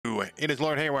it is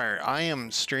Lord Haywire. I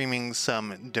am streaming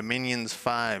some Dominions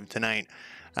 5 tonight.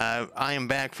 I am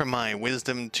back from my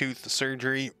wisdom tooth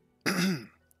surgery. It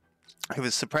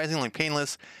was surprisingly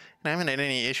painless, and I haven't had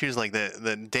any issues like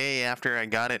the day after I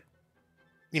got it.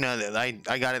 You know, I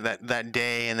got it that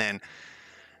day, and then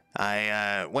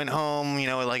I went home, you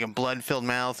know, with like a blood-filled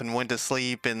mouth and went to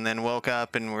sleep, and then woke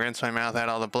up and rinsed my mouth out,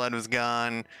 all the blood was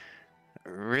gone.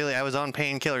 Really, I was on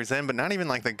painkillers then, but not even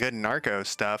like the good narco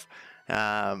stuff.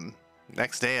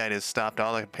 Next day I just stopped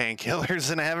all the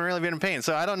painkillers and I haven't really been in pain.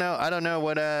 So I don't know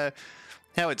what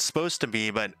how it's supposed to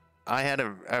be, but I had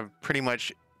a pretty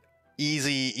much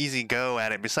easy go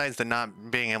at it. Besides the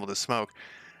not being able to smoke,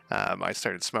 I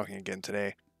started smoking again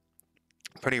today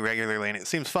pretty regularly, and it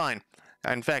seems fine.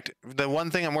 In fact, the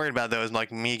one thing I'm worried about though is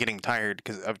like me getting tired,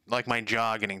 because of like my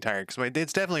jaw getting tired, because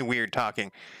it's definitely weird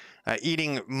talking.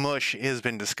 Eating mush has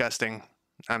been disgusting.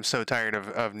 I'm so tired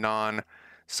of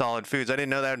non-solid foods. I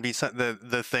didn't know that would be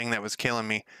the thing that was killing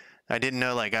me. I didn't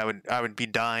know like I would be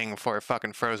dying for a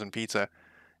fucking frozen pizza.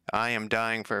 I am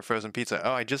dying for a frozen pizza.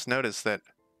 Oh, I just noticed that.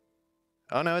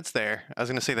 Oh no, it's there. I was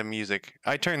gonna say the music.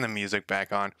 I turned the music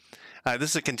back on.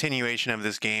 This is a continuation of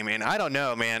this game, and I don't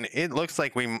know, man. It looks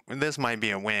like this might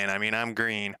be a win. I mean, I'm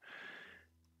green.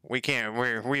 We've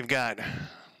got,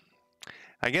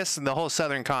 I guess, the whole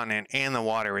southern continent and the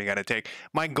water we got to take.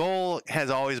 My goal has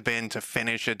always been to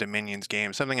finish a Dominions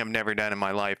game, something I've never done in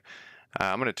my life.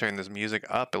 I'm going to turn this music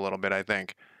up a little bit, I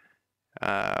think.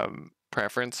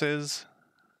 Preferences,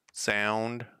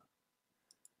 sound.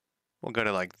 We'll go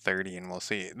to like 30 and we'll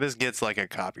see. This gets like a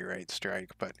copyright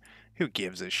strike, but who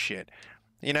gives a shit?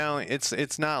 You know,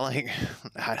 it's not like,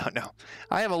 I don't know.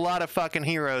 I have a lot of fucking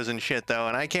heroes and shit though,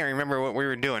 and I can't remember what we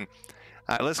were doing.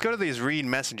 Let's go to these read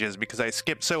messages because I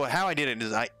skipped. So how I did it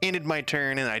is I ended my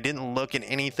turn and I didn't look at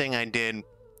anything I did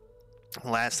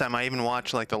last time. I even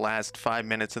watched like the last 5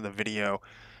 minutes of the video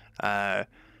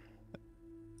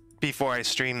before I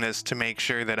streamed this to make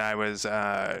sure that I was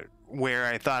where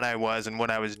I thought I was and what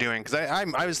I was doing. Because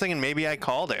I was thinking maybe I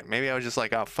called it. Maybe I was just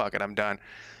like, oh, fuck it, I'm done.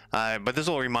 But this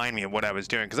will remind me of what I was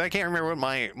doing because I can't remember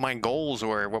what my goals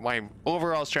were, what my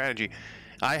overall strategy.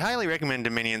 I highly recommend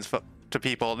Dominions to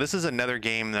people. This is another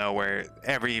game though where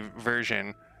every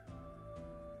version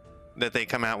that they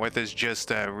come out with is just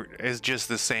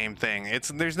the same thing.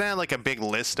 There's not like a big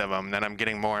list of them that I'm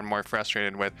getting more and more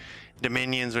frustrated with.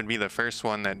 Dominions would be the first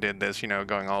one that did this, you know,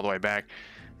 going all the way back.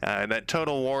 That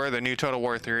Total War, the new Total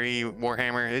War 3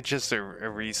 Warhammer, it's just a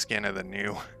reskin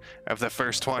of the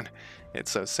first one.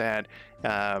 It's so sad.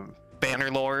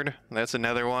 Bannerlord, that's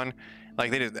another one. Like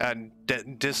they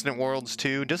did Distant Worlds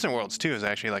 2. Distant Worlds 2 is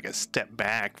actually like a step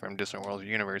back from Distant Worlds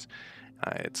Universe.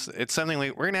 It's something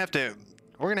we're gonna have to.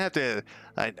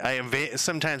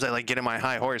 Sometimes I like get in my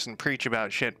high horse and preach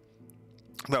about shit,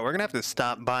 but we're gonna have to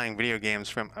stop buying video games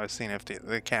from. I was seeing if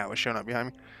the cat was showing up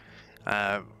behind me.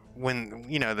 When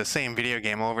you know the same video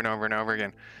game over and over and over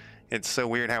again. It's so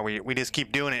weird how we just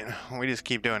keep doing it. We just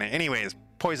keep doing it. Anyways,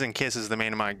 Poison Kiss is the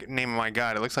name of my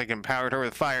god. It looks like empowered her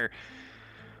with fire.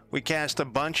 We cast a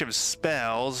bunch of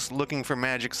spells looking for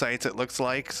magic sites, it looks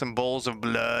like. Some bowls of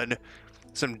blood,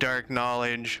 some dark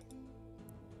knowledge.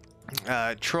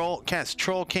 Cast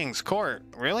Troll King's Court.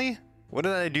 Really? What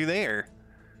did I do there?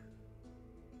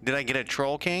 Did I get a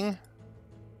Troll King?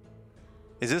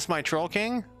 Is this my Troll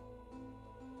King?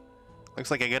 Looks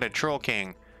like I get a Troll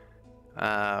King.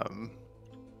 I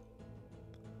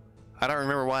don't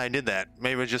remember why I did that.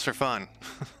 Maybe it was just for fun.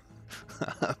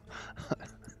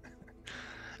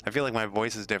 I feel like my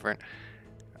voice is different.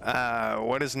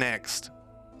 What is next?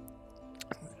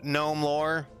 Gnome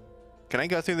lore. Can I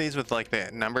go through these with like the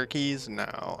number keys?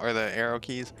 No, or the arrow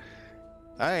keys?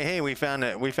 All right, hey, we found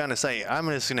a site. I'm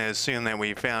just gonna assume that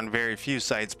we found very few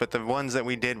sites, but the ones that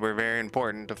we did were very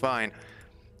important to find.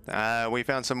 We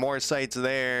found some more sites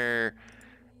there.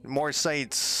 More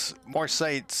sites.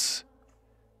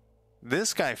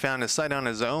 This guy found a site on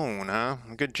his own, huh?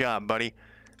 Good job, buddy.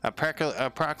 A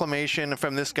proclamation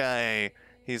from this guy.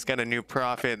 He's got a new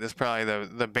prophet. This is probably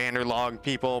the Bannerlog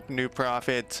people, new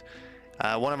prophet.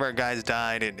 One of our guys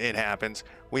died. It happens.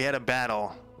 We had a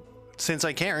battle. Since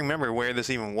I can't remember where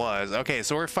this even was. Okay,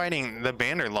 so we're fighting the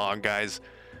Bannerlog guys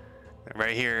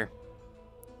right here.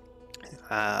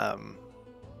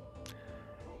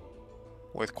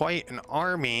 With quite an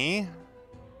army.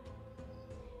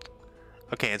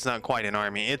 Okay, it's not quite an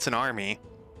army. It's an army.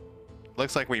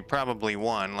 Looks like we probably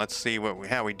won. Let's see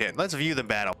how we did. Let's view the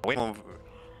battle. Wait.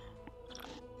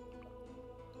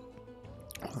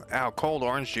 Ow, cold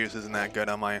orange juice isn't that good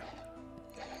on my...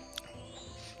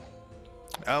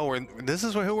 Oh, this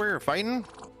is who we're fighting?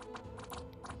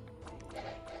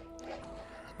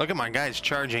 Look at my guys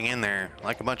charging in there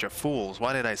like a bunch of fools.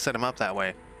 Why did I set them up that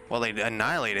way? Well, they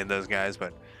annihilated those guys,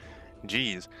 but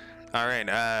geez. All right.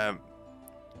 Oh,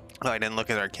 I didn't look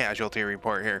at our casualty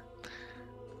report here.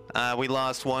 We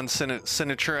lost one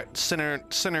Cineride.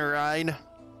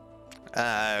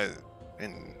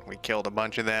 And we killed a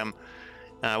bunch of them.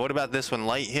 What about this one?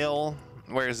 Light Hill?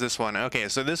 Where's this one? Okay,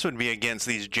 so this would be against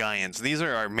these giants. These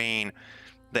are our main,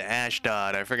 the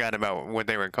Ashdod. I forgot about what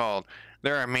they were called.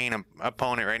 They're our main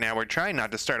opponent right now. We're trying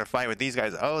not to start a fight with these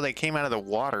guys. Oh, they came out of the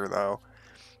water, though.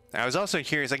 I was also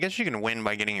curious. I guess you can win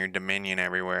by getting your Dominion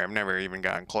everywhere. I've never even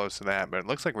gotten close to that, but it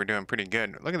looks like we're doing pretty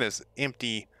good. Look at this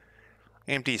empty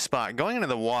spot. Going into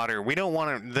the water, we don't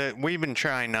want to... We've been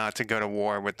trying not to go to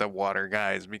war with the water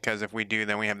guys, because if we do,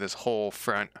 then we have this whole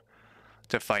front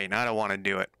to fight, and I don't want to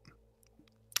do it.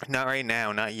 Not right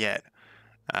now, not yet.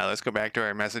 Let's go back to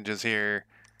our messages here.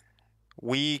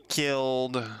 We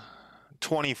killed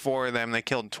 24 of them. They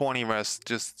killed 20 of us.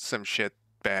 Just some shit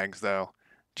bags, though.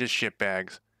 Just shit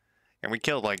bags. And we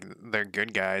killed, like, they're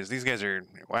good guys. These guys are...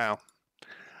 Wow.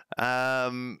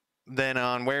 Then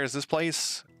on... Where is this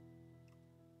place?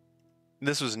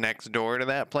 This was next door to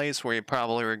that place where you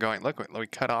probably were going... Look, we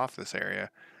cut off this area.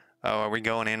 Oh, are we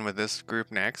going in with this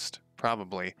group next?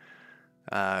 Probably.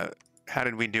 How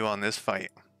did we do on this fight?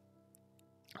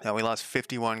 Oh, we lost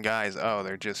 51 guys. Oh,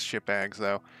 they're just shitbags,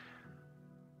 though.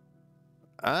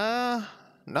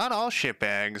 Not all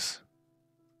shitbags.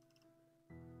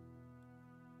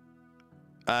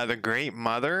 The Great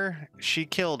Mother, she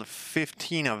killed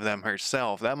 15 of them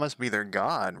herself. That must be their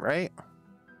god, right?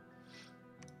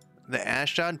 The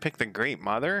Ashdod picked the Great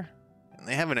Mother?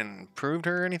 They haven't improved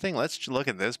her or anything? Let's look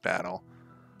at this battle.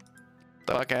 What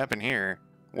the fuck happened here?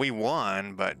 We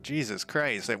won, but Jesus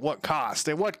Christ, at what cost?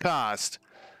 At what cost?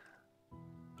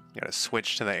 Gotta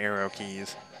switch to the arrow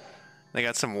keys. They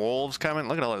got some wolves coming.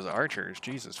 Look at all those archers.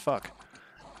 Jesus fuck.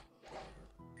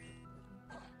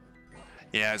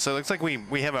 Yeah, so it looks like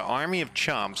we have an army of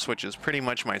chumps, which is pretty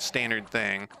much my standard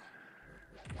thing.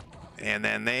 And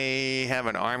then they have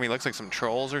an army, looks like some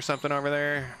trolls or something over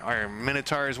there. Our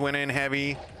Minotaurs went in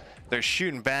heavy. They're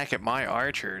shooting back at my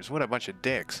archers. What a bunch of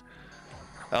dicks.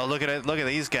 Oh, look at it. Look at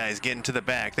these guys getting to the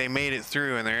back. They made it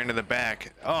through and they're into the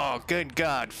back. Oh, good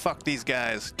God. Fuck these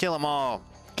guys. Kill them all.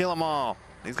 Kill them all.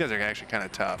 These guys are actually kind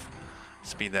of tough.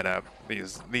 Speed that up.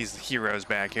 These heroes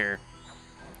back here.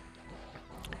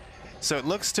 So it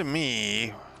looks to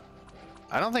me...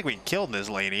 I don't think we killed this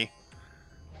lady.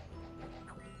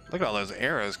 Look at all those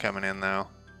arrows coming in, though.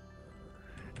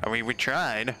 I mean, we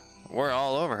tried. We're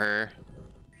all over her.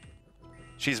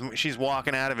 She's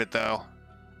walking out of it, though.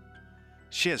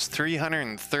 She has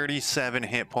 337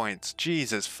 hit points.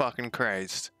 Jesus fucking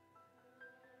Christ.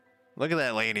 Look at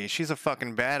that lady. She's a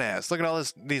fucking badass. Look at all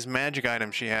these magic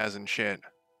items she has and shit.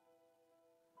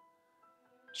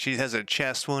 She has a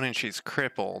chest wound and she's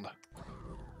crippled.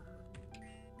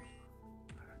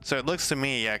 So it looks to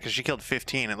me, yeah, because she killed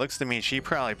 15. It looks to me she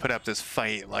probably put up this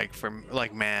fight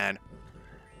like mad.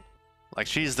 Like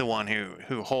she's the one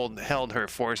who held her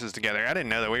forces together. I didn't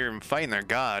know that we were even fighting their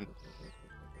god.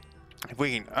 If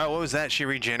we can, oh, what was that? She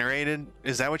regenerated?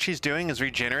 Is that what she's doing? Is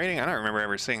regenerating? I don't remember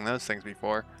ever seeing those things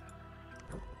before.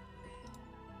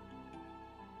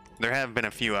 There have been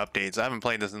a few updates. I haven't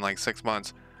played this in like 6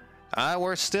 months.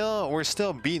 We're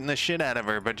still beating the shit out of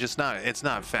her, but just not. It's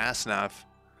not fast enough.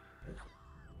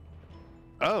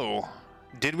 Oh,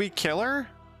 did we kill her?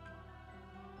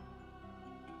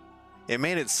 It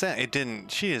made it sound. It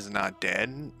didn't. She is not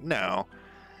dead. No.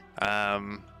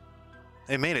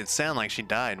 It made it sound like she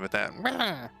died with that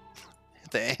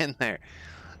at the end there.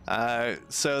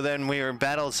 So then we were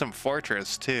battled some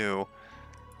fortress too.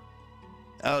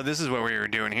 Oh, this is what we were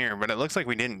doing here, but it looks like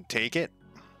we didn't take it.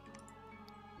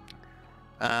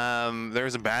 There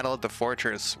was a battle at the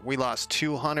fortress. We lost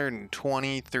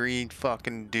 223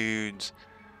 fucking dudes.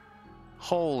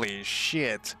 Holy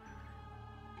shit.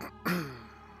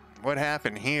 What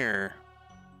happened here?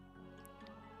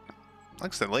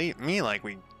 Looks to me like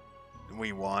we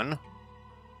won.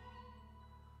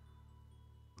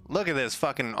 Look at this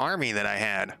fucking army that I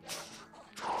had.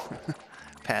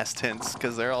 Past tense,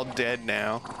 because they're all dead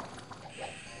now.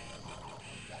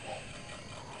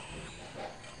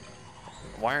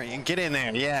 Why aren't you? Get in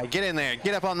there. Yeah, get in there.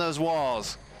 Get up on those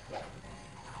walls.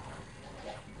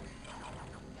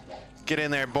 Get in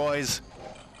there, boys.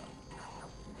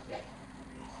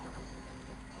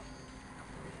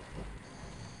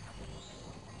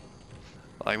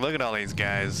 Like, look at all these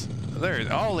guys. They're,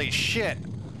 holy shit.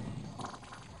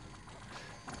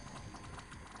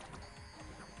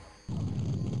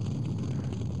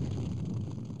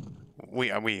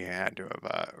 We had to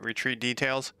have retreat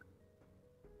details.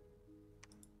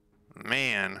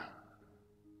 Man.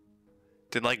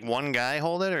 Did like one guy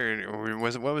hold it, or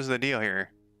what was the deal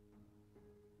here?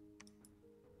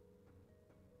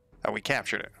 Oh, we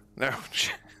captured it. No,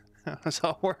 I was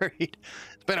all worried.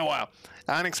 It's been a while.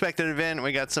 Unexpected event.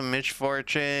 We got some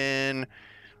misfortune.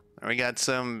 We got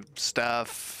some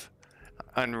stuff.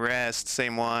 Unrest,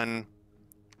 same one.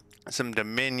 Some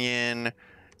dominion.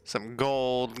 Some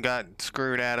gold got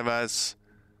screwed out of us.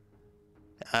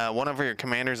 One of your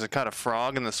commanders has caught a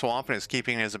frog in the swamp and is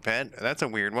keeping it as a pet. That's a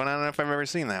weird one. I don't know if I've ever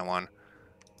seen that one.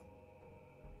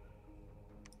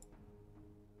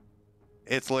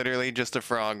 It's literally just a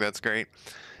frog. That's great.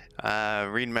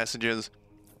 Read messages.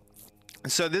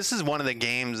 So this is one of the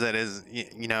games that is,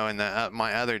 you know, in the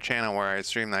my other channel where I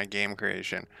stream that game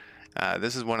creation.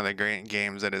 This is one of the great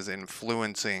games that is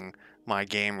influencing my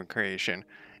game creation.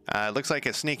 It looks like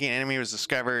a sneaking enemy was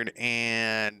discovered,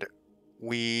 and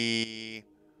we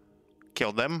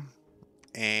killed them,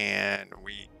 and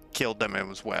we killed them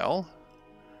as well.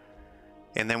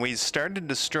 And then we started to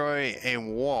destroy a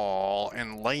wall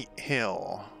in Light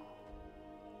Hill.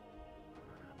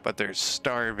 But they're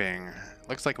starving.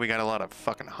 Looks like we got a lot of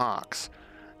fucking hawks.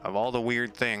 Of all the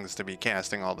weird things to be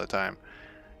casting all the time.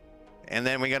 And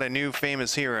then we got a new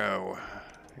famous hero.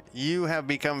 You have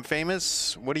become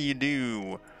famous. What do you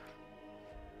do?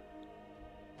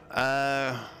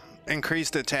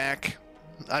 Increased attack.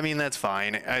 I mean, that's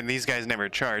fine. These guys never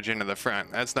charge into the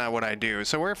front. That's not what I do.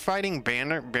 So we're fighting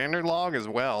Bannerlog as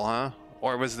well, huh?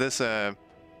 Or was this a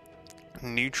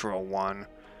neutral one?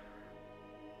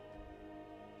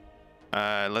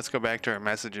 Let's go back to our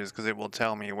messages because it will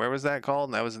tell me. Where was that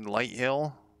called? That was in Light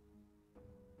Hill?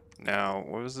 No.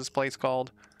 What was this place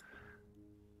called?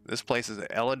 This place is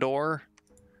Elidor?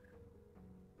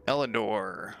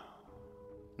 Elidor.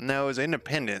 No, it's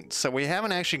Independence. So we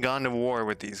haven't actually gone to war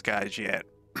with these guys yet.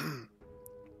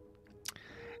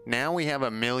 Now we have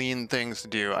a million things to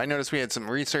do. I noticed we had some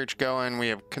research going. We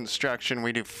have construction.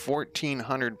 We do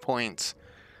 1,400 points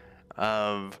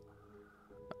of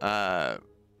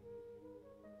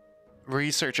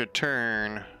research a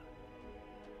turn,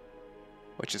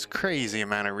 which is crazy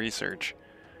amount of research.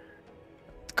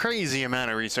 Crazy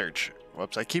amount of research.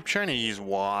 Whoops, I keep trying to use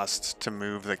WASD to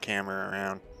move the camera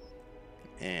around,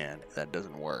 and that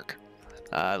doesn't work.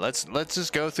 Let's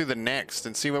just go through the next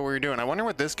and see what we were doing. I wonder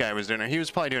what this guy was doing. He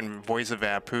was probably doing Voice of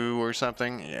Apu or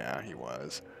something. Yeah, he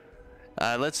was.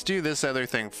 Let's do this other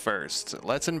thing first.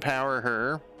 Let's empower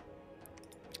her.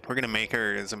 We're gonna make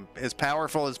her as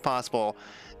powerful as possible.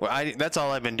 Well, that's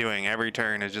all I've been doing every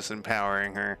turn, is just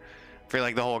empowering her for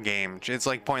like the whole game. It's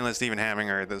like pointless even having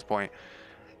her at this point.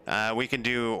 We can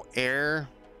do air,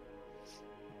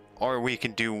 or we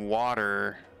can do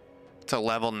water to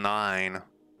level 9.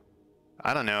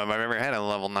 I don't know if I've ever had a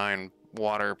level 9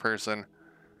 water person.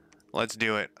 Let's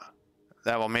do it.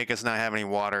 That will make us not have any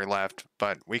water left,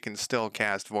 but we can still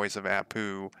cast Voice of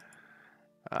Apu.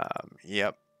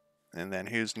 Yep. And then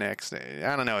who's next?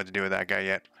 I don't know what to do with that guy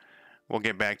yet. We'll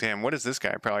get back to him. What is this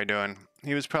guy probably doing?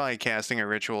 He was probably casting a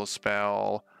ritual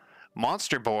spell.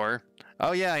 Monster Boar.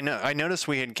 Oh yeah, I know. I noticed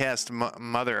we had cast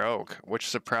Mother Oak, which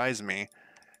surprised me.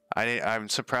 I'm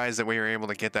surprised that we were able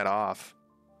to get that off.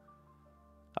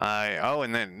 Oh,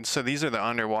 and then so these are the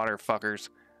underwater fuckers.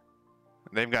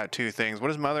 They've got 2 things.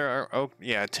 What is Mother Oak?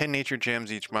 Yeah, 10 nature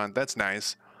gems each month. That's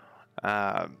nice.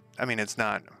 I mean, it's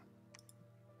not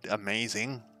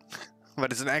amazing,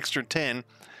 but it's an extra 10.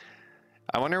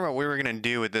 I wonder what we were gonna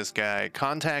do with this guy.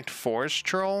 Contact Forest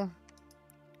Troll.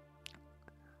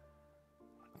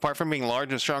 Apart from being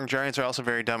large and strong, giants are also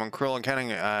very dumb and cruel and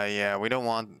counting. Yeah, we don't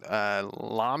want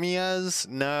Lamias.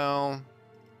 No.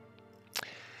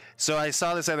 So I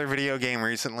saw this other video game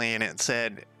recently, and it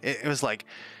said it was like,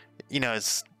 you know,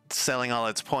 it's selling all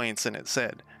its points, and it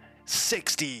said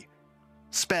 60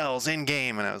 spells in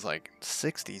game, and I was like,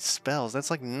 60 spells? That's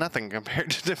like nothing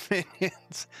compared to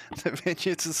Dominions.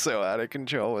 Dominions is so out of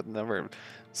control with the number of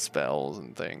spells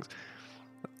and things.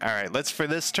 All right, for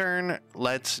this turn,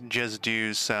 let's just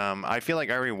do some. I feel like,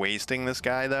 are we wasting this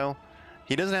guy though?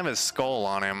 He doesn't have his skull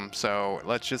on him, so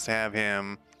let's just have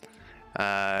him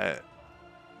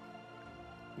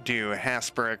do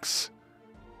Hasperix.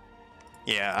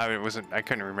 Yeah, I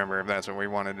couldn't remember if that's what we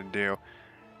wanted to do.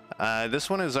 This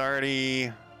one is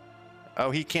already.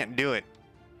 Oh, he can't do it.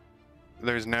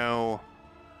 There's no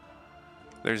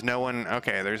one.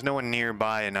 Okay, there's no one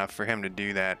nearby enough for him to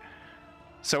do that.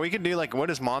 So we could do like, what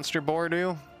does Monster Boar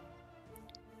do?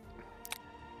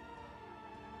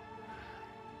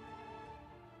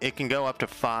 It can go up to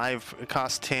 5. It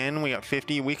costs 10. We got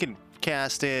 50. We could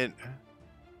cast it.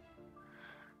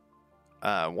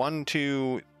 1,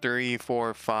 2, 3,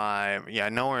 4, 5. Yeah,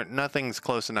 no, nothing's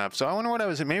close enough. So I wonder what I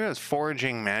was. Maybe I was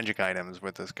foraging magic items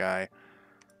with this guy.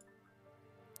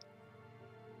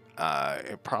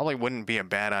 It probably wouldn't be a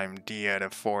bad idea to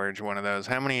forage one of those.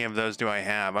 How many of those do I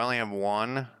have? I only have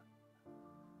one.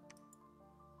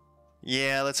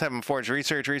 Yeah, let's have him forge.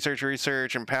 Research, research,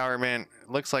 research, empowerment.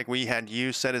 Looks like we had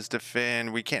you set as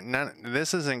defend. We can't.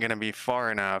 This isn't going to be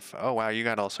far enough. Oh, wow, you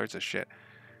got all sorts of shit.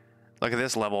 Look at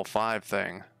this level 5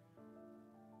 thing.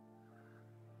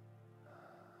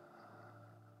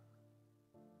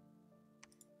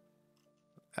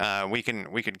 We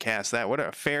could cast that. What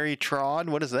a fairy trod?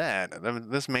 What is that?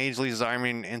 This mage leads his army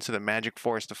into the magic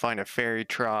forest to find a fairy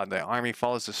trod. The army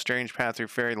follows a strange path through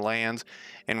fairy lands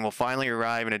and will finally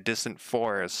arrive in a distant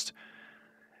forest.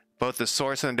 Both the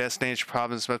source and the destination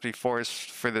province must be forest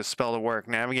for the spell to work.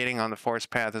 Navigating on the forest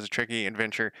path is a tricky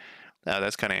adventure.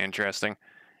 That's kind of interesting,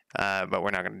 but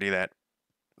we're not going to do that.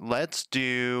 Let's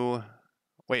do...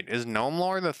 Wait, is Gnome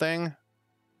Lore the thing?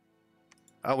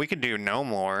 Oh, we could do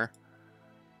Gnome Lore.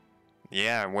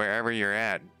 Yeah, wherever you're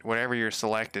at. Whatever you're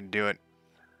selected, do it.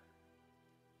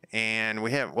 And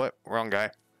we have... What? Wrong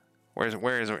guy.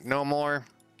 Where is it? Gnome Lore?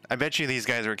 I bet you these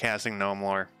guys were casting Gnome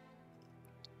Lore.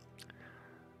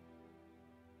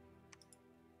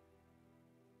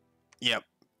 Yep.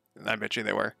 I bet you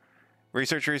they were.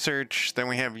 Research, research. Then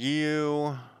we have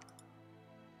you.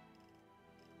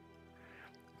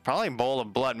 Probably Bowl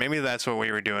of Blood. Maybe that's what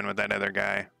we were doing with that other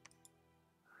guy.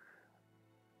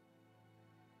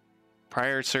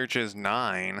 Prior search is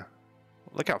 9.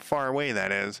 Look how far away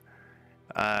that is.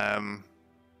 9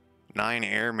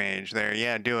 air mage there.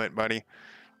 Yeah, do it, buddy.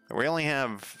 We only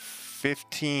have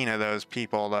 15 of those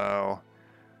people, though.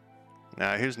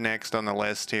 Now, who's next on the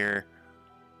list here?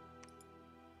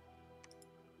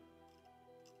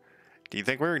 Do you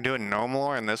think we were doing Gnome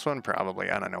Lore in this one?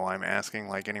 Probably. I don't know why I'm asking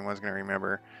like anyone's going to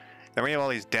remember. Then we have all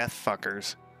these death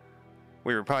fuckers.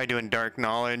 We were probably doing Dark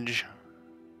Knowledge.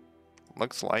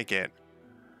 Looks like it.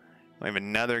 We have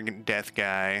another death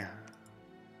guy.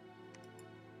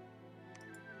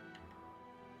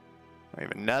 We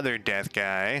have another death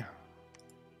guy.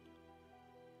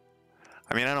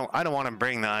 I mean, I don't want to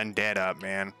bring the undead up,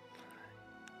 man.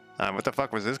 What the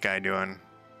fuck was this guy doing?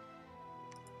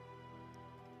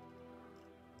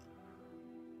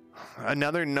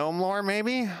 Another Gnome Lore,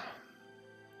 maybe?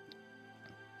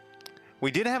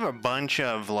 We did have a bunch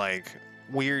of, like,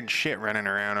 weird shit running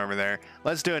around over there.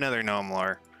 Let's do another Gnome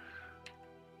Lore.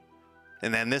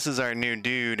 And then this is our new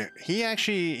dude. He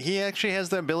actually has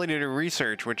the ability to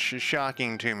research, which is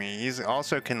shocking to me. He's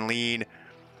also can lead.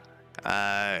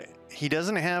 He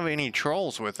doesn't have any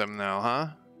trolls with him, though, huh?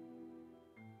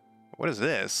 What is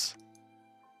this?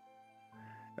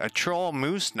 A troll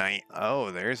moose knight.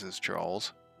 Oh, there's his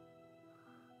trolls.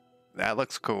 That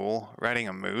looks cool. Riding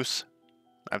a moose.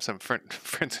 I have some friends.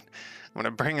 I'm going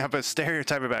to bring up a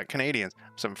stereotype about Canadians.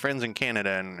 Some friends in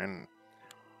Canada, and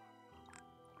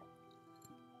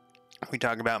we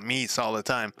talk about meats all the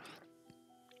time.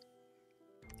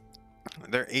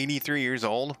 They're 83 years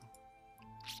old.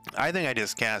 I think I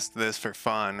just cast this for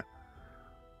fun.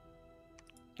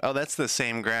 Oh, that's the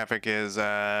same graphic as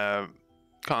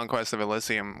Conquest of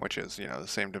Elysium, which is, you know, the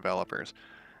same developers.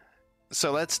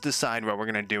 So let's decide what we're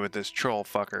going to do with this troll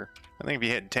fucker. I think if you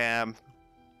hit tab,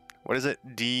 what is it?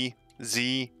 D,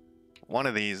 Z, one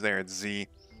of these there, it's Z.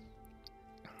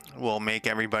 Will make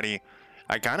everybody...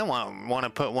 I kind of want to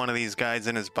put one of these guys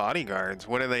in as bodyguards.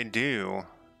 What do they do?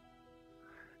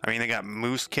 I mean, they got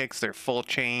moose kicks, they're full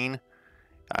chain.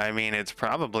 I mean, it's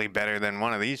probably better than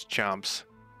one of these chumps,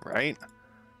 right?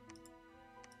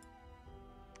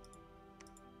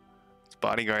 Let's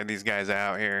bodyguard these guys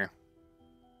out here.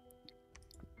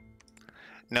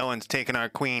 No one's taking our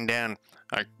queen down.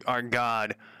 Our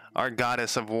god. Our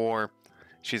goddess of war.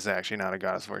 She's actually not a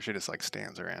goddess of war. She just, like,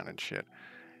 stands around and shit.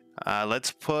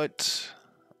 Let's put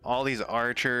all these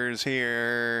archers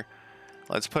here.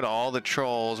 Let's put all the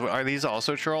trolls. Are these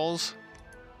also trolls?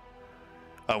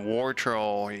 A war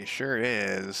troll. He sure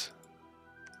is.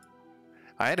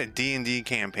 I had a D&D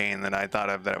campaign that I thought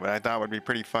of that I thought would be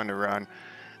pretty fun to run,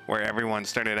 where everyone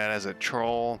started out as a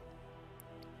troll.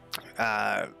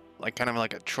 Like kind of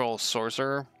like a troll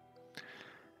sorcerer,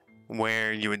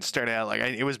 where you would start out like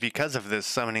it was because of this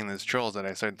summoning these trolls that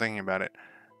I started thinking about it.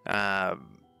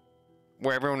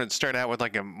 Where everyone would start out with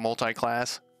like a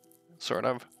multi-class sort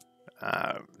of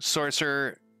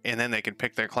sorcerer, and then they could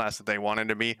pick their class that they wanted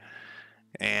to be,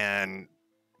 and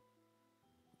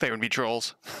they would be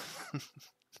trolls.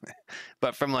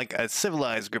 But from like a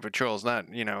civilized group of trolls,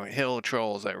 not, you know, hill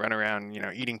trolls that run around, you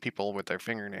know, eating people with their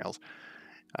fingernails.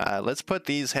 Let's put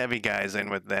these heavy guys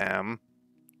in with them.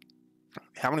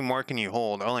 How many more can you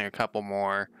hold? Only a couple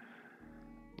more.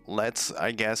 Let's,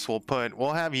 I guess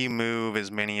we'll have you move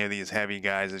as many of these heavy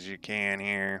guys as you can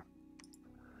here.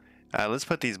 Let's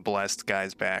put these blessed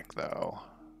guys back, though.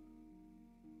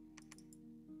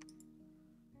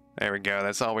 There we go.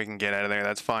 That's all we can get out of there.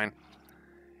 That's fine.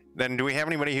 Then do we have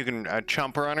anybody who can... A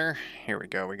chump runner? Here we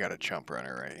go. We got a chump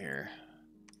runner right here.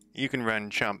 You can run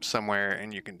chump somewhere,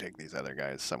 and you can take these other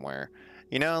guys somewhere.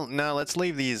 You know, no, let's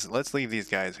leave these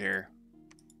guys here.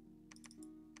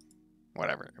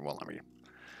 Whatever. It won't let me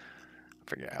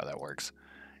forget how that works.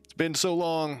 It's been so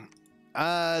long.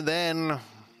 Then...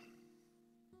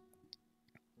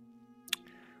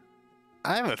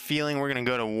 I have a feeling we're going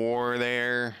to go to war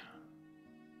there.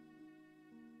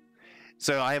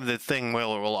 So I have the thing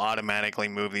will automatically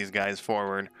move these guys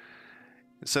forward.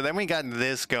 So then we got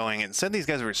this going. It said these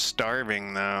guys were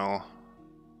starving, though.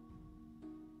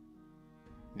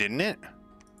 Didn't it?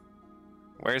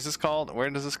 Where is this called? Where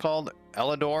is this called?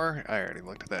 Elidor? I already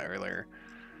looked at that earlier.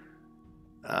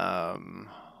 Now,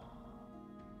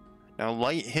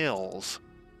 Light Hills.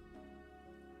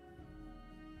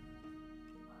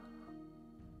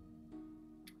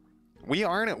 We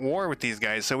aren't at war with these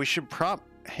guys, so we should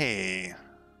Hey.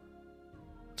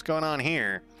 What's going on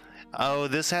here? Oh,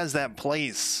 this has that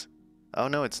place. Oh,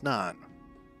 no, it's not.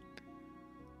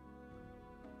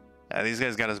 Yeah, these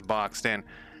guys got us boxed in.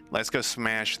 Let's go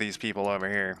smash these people over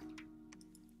here.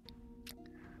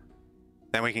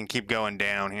 Then we can keep going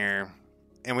down here.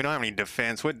 And we don't have any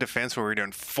defense. What defense were we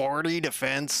doing? 40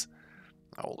 defense?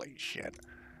 Holy shit.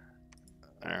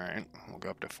 Alright, we'll go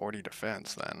up to 40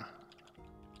 defense then.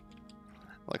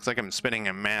 Looks like I'm spending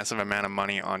a massive amount of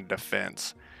money on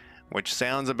defense, which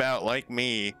sounds about like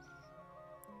me.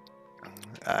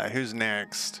 Who's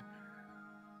next?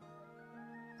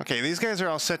 Okay, these guys are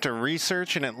all set to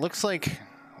research, and it looks like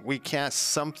we cast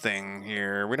something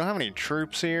here. We don't have any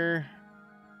troops here.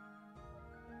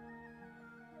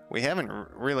 We haven't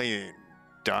really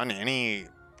done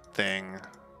anything.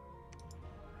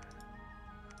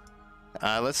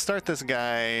 Let's start this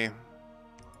guy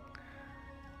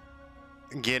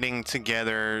getting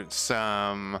together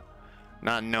some,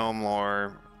 not gnome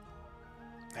lore.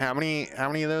 How many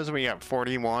of those have we got?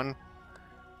 41.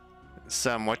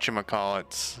 Some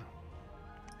whatchamacallits.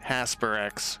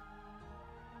 Hasperex.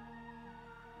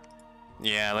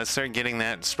 Yeah, let's start getting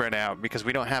that spread out because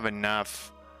we don't have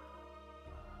enough.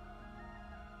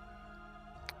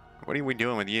 What are we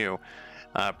doing with you?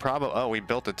 Oh, we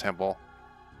built a temple.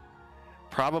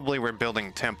 Probably we're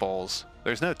building temples.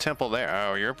 There's no temple there.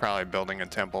 Oh, you're probably building a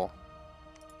temple.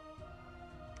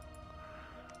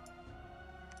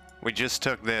 We just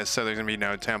took this, so there's gonna be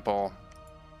no temple.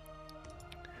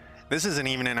 This isn't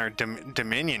even in our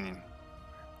dominion.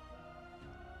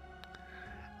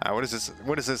 What is this?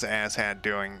 What is this asshat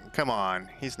doing? Come on,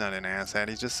 he's not an asshat.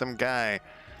 He's just some guy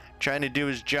trying to do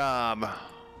his job.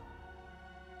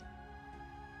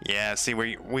 Yeah, see,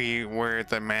 we're at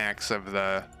the max of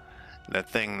the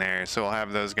thing there, so we'll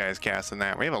have those guys casting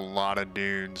that. We have a lot of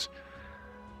dudes.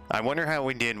 I wonder how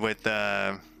we did with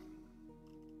wonder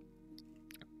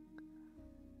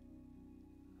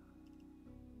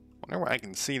where I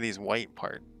can see these white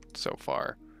parts so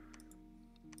far.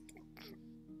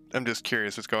 I'm just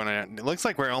curious what's going on. It looks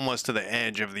like we're almost to the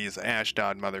edge of these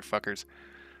Ashdod motherfuckers.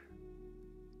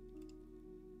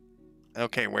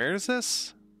 Okay, where is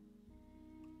this?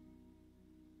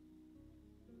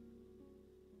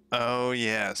 Oh,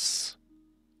 yes.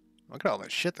 Look at all the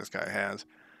shit this guy has.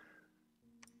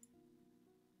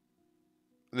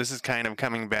 This is kind of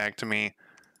coming back to me.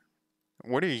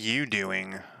 What are you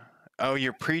doing? Oh,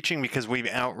 you're preaching because we've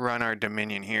outrun our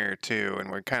dominion here, too. And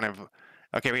we're kind of...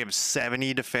 Okay, we have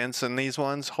 70 defense in these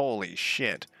ones? Holy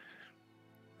shit.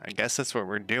 I guess that's what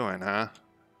we're doing, huh?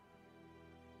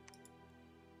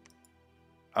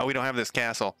 Oh, we don't have this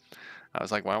castle. I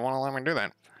was like, well, I want to let me do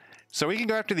that. So we can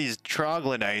go after these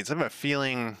troglodytes. I have a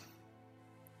feeling...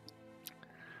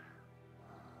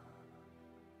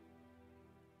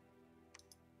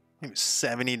 We have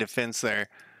 70 defense there.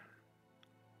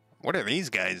 What are these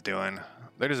guys doing?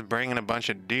 They're just bringing a bunch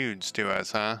of dudes to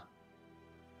us, huh?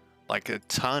 Like a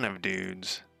ton of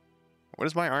dudes. What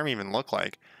does my army even look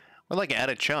like? We're like out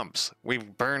of chumps.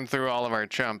 We've burned through all of our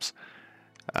chumps.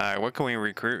 What can we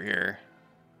recruit here?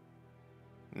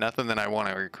 Nothing that I want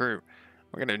to recruit.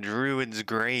 We got a druid's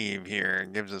grave here.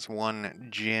 It gives us 1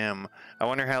 gem. I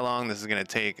wonder how long this is going to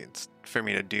take for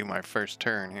me to do my first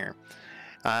turn here.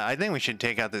 I think we should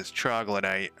take out this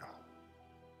troglodyte.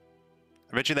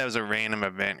 I bet you that was a random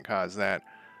event caused that.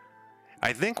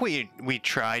 I think we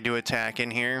tried to attack in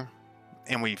here,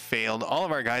 and we failed. All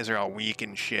of our guys are all weak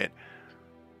and shit.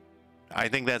 I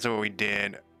think that's what we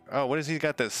did. Oh, what is he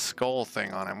got this skull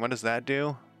thing on him? What does that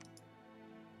do?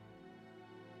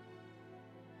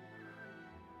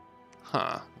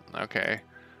 Huh. Okay.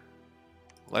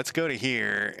 Let's go to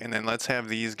here, and then let's have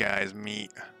these guys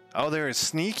meet. Oh, they're a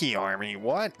sneaky army.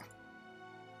 What?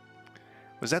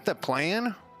 Was that the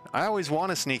plan? I always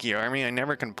want a sneaky army. I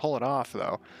never can pull it off,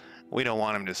 though. We don't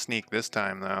want him to sneak this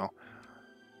time, though.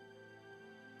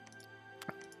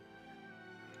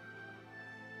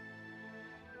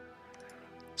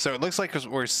 So it looks like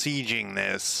we're sieging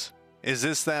this. Is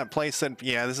this that place that...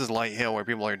 Yeah, this is Light Hill where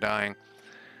people are dying.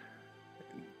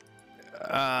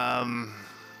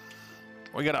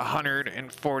 We got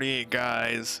 148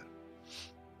 guys.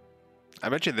 I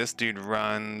bet you this dude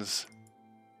runs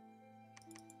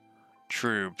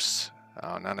troops.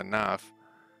 Oh, not enough.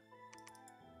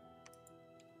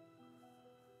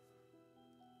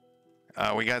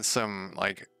 We got some,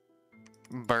 like,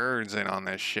 birds in on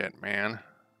this shit, man.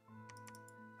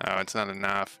 Oh, it's not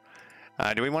enough.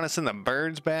 Do we want to send the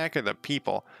birds back or the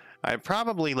people?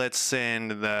 Let's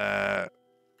send the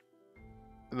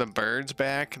birds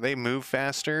back. They move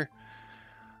faster.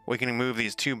 We can move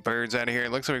these 2 birds out of here.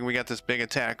 It looks like we got this big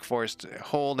attack force.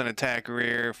 Hold and attack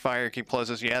rear. Fire keep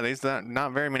closest. Yeah, there's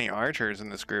not very many archers in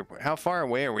this group. How far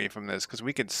away are we from this? Because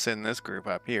we could send this group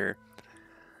up here.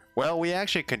 Well, we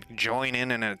actually could join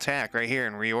in an attack right here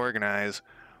and reorganize.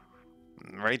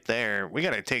 Right there. We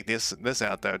got to take this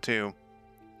out, though, too.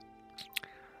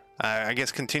 I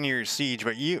guess continue your siege,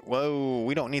 but whoa,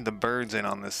 we don't need the birds in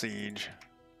on the siege.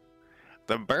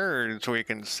 The birds we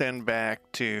can send back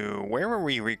to... Where were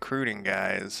we recruiting,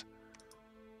 guys?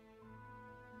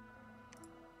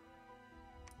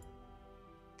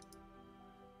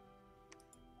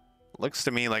 Looks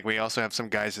to me like we also have some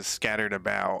guys just scattered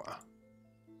about.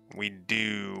 We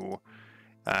do.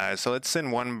 So let's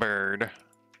send 1 bird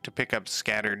to pick up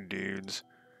scattered dudes.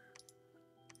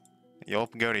 You'll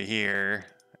go to here.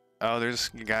 Oh, there's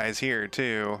guys here,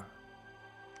 too.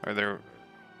 Are there...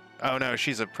 Oh, no,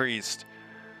 she's a priest.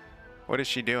 What is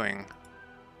she doing?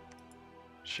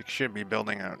 She should be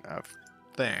building a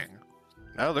thing.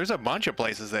 Oh, there's a bunch of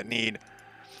places that need...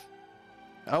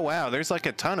 Oh, wow, there's like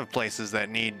a ton of places that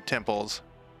need temples.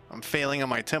 I'm failing on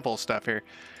my temple stuff here.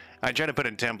 I try to put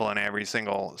a temple in every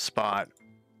single spot.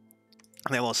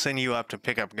 And then we'll send you up to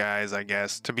pick up guys, I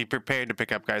guess. To be prepared to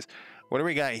pick up guys. What do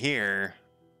we got here?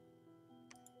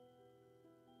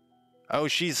 Oh,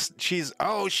 she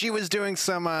was doing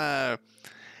some, I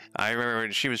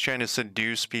remember she was trying to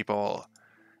seduce people.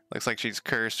 Looks like she's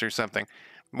cursed or something.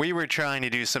 We were trying to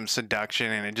do some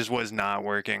seduction and it just was not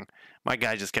working. My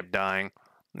guy just kept dying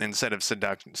instead of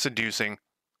seducing.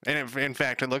 And in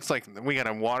fact, it looks like we got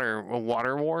a water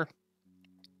war.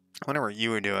 I wonder what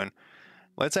you were doing.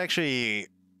 Let's actually...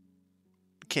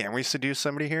 Can't we seduce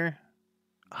somebody here?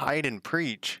 Hide and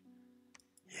preach.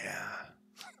 Yeah.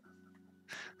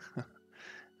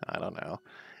 I don't know.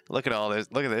 Look at all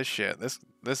this. Look at this shit.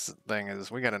 This thing is...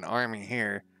 We got an army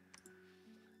here.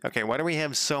 Okay, why do we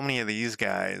have so many of these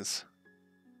guys?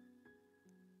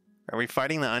 Are we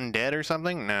fighting the undead or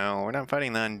something? No, we're not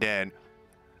fighting the undead.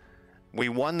 We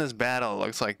won this battle, it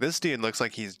looks like. This dude looks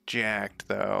like he's jacked,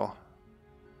 though.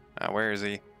 Where is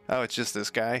he? Oh, it's just this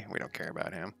guy? We don't care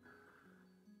about him.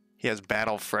 He has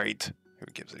battle fright. Who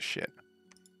gives a shit?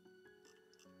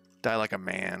 Die like a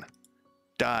man.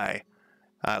 Die.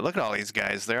 Look at all these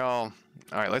guys. They're all...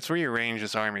 Alright, let's rearrange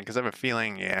this army, because I have a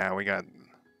feeling... Yeah, we got...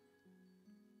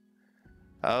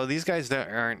 Oh, these guys that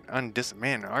aren't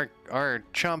Man, our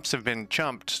chumps have been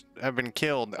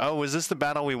killed. Oh, was this the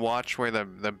battle we watched where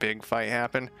the big fight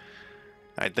happened?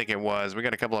 I think it was. We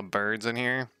got a couple of birds in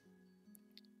here.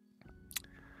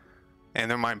 And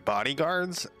they're my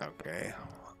bodyguards? Okay.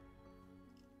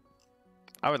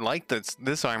 I would like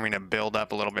this army to build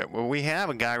up a little bit. Well, we have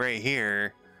a guy right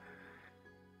here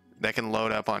that can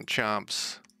load up on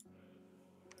chumps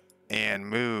and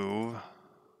move.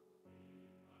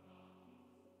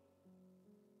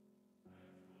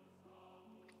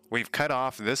 We've cut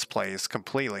off this place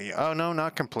completely. Oh, no,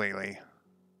 not completely.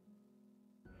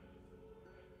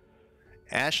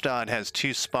 Ashdod has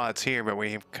 2 spots here, but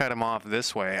we've cut them off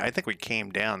this way. I think we came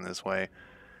down this way.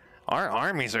 Our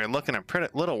armies are looking a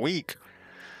little weak.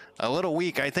 A little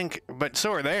weak, I think, but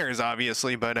so are theirs,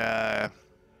 obviously, but,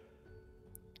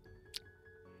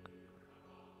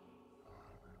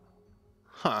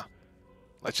 Huh.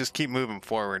 Let's just keep moving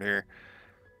forward here.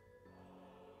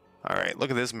 Alright, look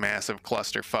at this massive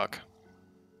clusterfuck.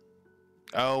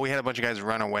 Oh, we had a bunch of guys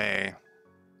run away.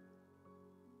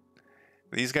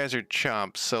 These guys are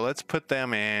chumps, so let's put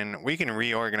them in. We can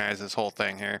reorganize this whole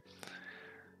thing here.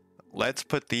 Let's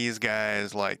put these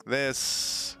guys like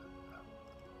this.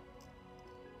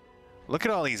 Look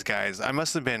at all these guys. I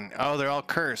must have been... Oh, they're all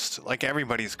cursed. Like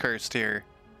everybody's cursed here.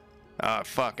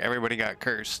 Fuck. Everybody got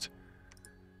cursed.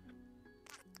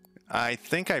 I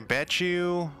think I bet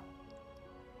you...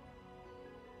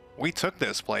 We took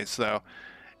this place, though.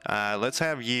 Let's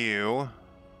have you...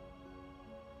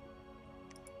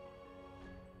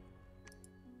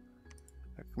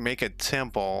 make a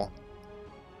temple.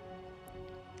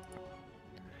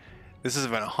 This is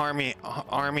an army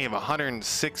of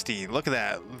 160. Look at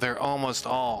that. They're almost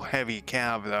all heavy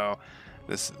cav, though.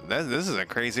 This is a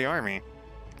crazy army.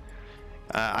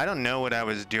 I don't know what I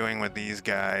was doing with these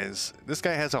guys. This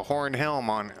guy has a horned helm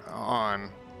on.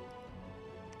 All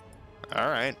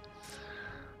right.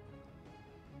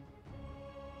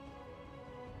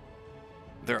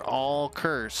 They're all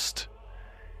cursed.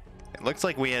 It looks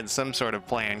like we had some sort of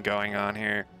plan going on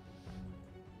here.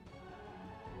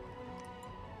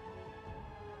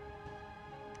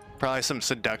 Probably some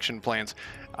seduction plans.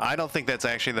 I don't think that's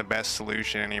actually the best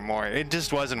solution anymore. It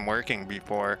just wasn't working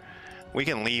before. We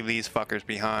can leave these fuckers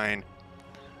behind.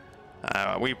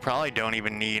 We probably don't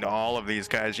even need all of these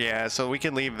guys. Yeah, so we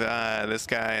can leave this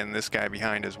guy and this guy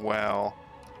behind as well.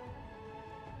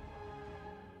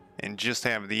 And just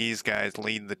have these guys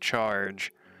lead the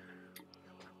charge.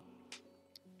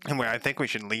 And I think we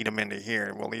should lead them into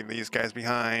here. We'll leave these guys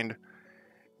behind.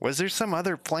 Was there some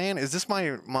other plan? Is this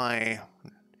my...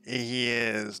 He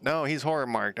is. No, he's horror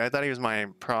marked. I thought he was my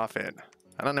prophet.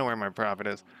 I don't know where my prophet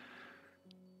is.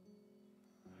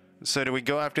 So do we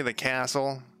go after the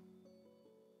castle?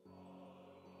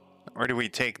 Or do we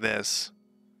take this?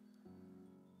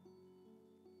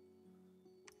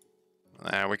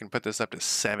 We can put this up to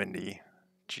 70.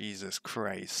 Jesus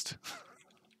Christ.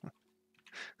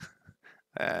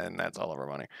 And that's all of our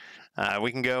money.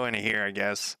 We can go into here, I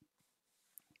guess.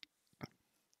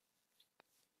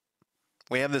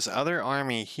 We have this other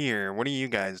army here. What are you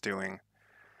guys doing?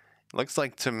 Looks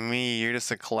like to me you're just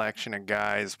a collection of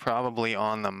guys probably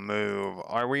on the move.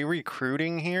 Are we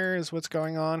recruiting here is what's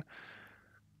going on?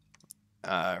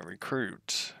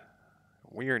 Recruit.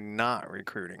 We are not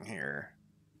recruiting here.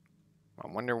 I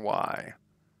wonder why.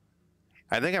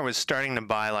 I think I was starting to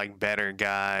buy like better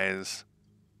guys.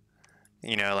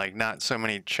 You know, like not so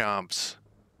many chumps.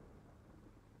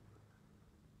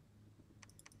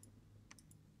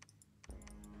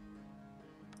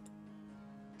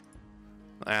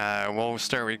 We'll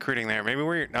start recruiting there. Maybe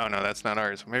we're... Oh, no, that's not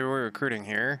ours. Maybe we're recruiting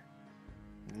here?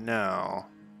 No.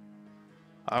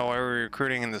 Oh, are we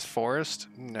recruiting in this forest?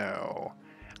 No.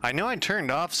 I know I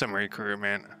turned off some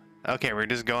recruitment. Okay, we're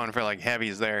just going for, like,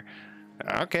 heavies there.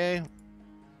 Okay.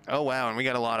 Oh, wow, and we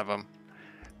got a lot of them.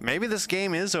 Maybe this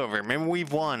game is over. Maybe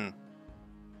we've won.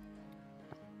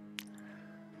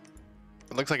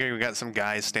 It looks like we got some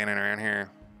guys standing around here.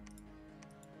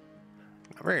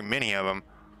 Not very many of them.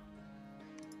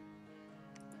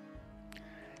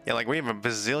 Yeah, like we have a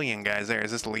bazillion guys there. Is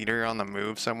this leader on the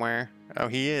move somewhere? Oh,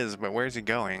 he is, but where's he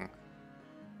going?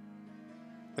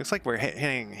 Looks like we're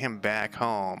hitting him back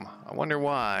home. I wonder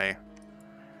why.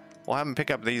 We'll have him pick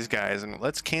up these guys, and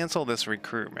let's cancel this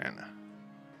recruitment.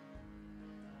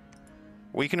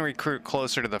 We can recruit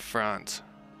closer to the front.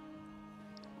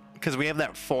 Because we have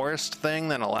that forest thing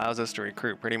that allows us to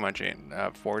recruit pretty much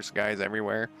forest guys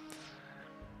everywhere.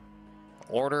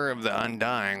 Order of the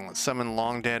Undying. Let's summon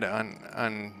long dead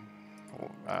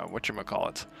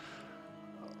whatchamacallit.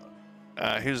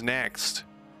 Who's next?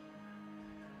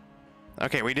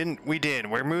 Okay, we did.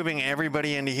 We're moving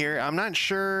everybody into here. I'm not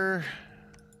sure.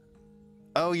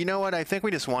 Oh, you know what? I think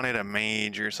we just wanted a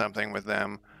mage or something with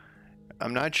them.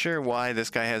 I'm not sure why this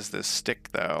guy has this stick,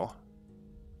 though.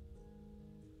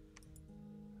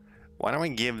 Why don't we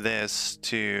give this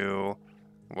to...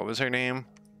 What was her name?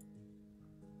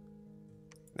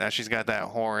 Now she's got that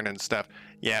horn and stuff.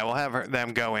 Yeah, we'll have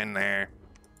them go in there.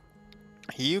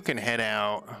 You can head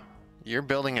out. You're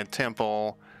building a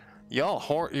temple.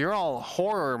 You're all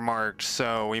horror marked,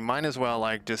 so we might as well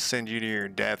like just send you to your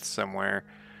death somewhere.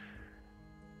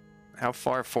 How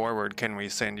far forward can we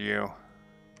send you?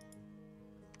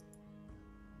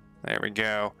 There we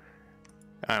go.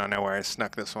 I don't know where I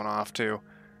snuck this one off to.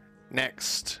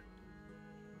 Next.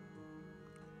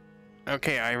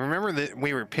 Okay, I remember that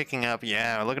we were picking up.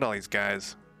 Yeah, look at all these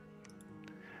guys.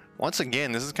 Once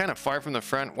again, this is kind of far from the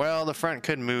front. Well, the front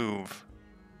could move.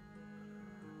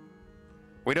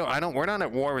 We're not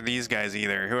at war with these guys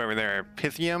either. Whoever they're.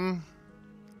 Pythium?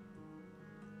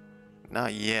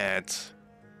 Not yet.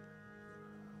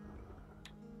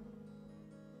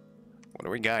 What do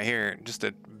we got here? Just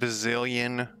a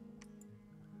bazillion.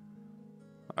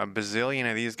 A bazillion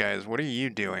of these guys. What are you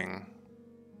doing?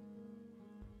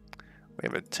 We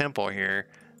have a temple here.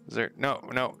 Is there... No,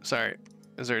 no, sorry.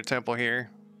 Is there a temple here?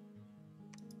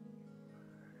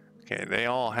 Okay, they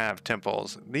all have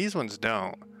temples. These ones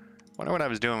don't. Wonder what I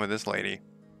was doing with this lady.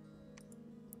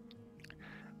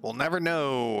 We'll never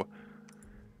know.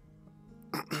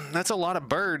 That's a lot of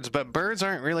birds, but birds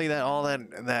aren't really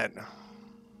that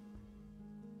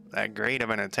great of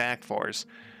an attack force.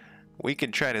 We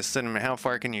could try to send them. How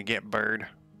far can you get, bird?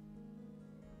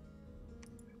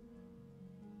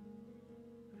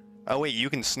 Oh wait, you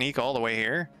can sneak all the way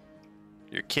here?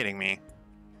 You're kidding me.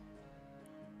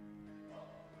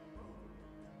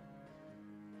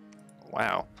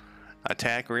 Wow.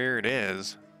 Attack rear it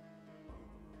is.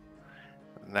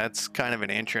 That's kind of an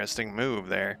interesting move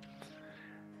there.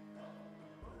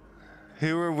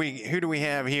 Who do we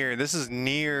have here? This is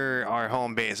near our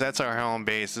home base. That's our home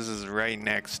base. This is right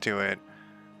next to it.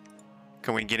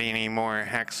 Can we get any more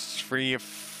hex free?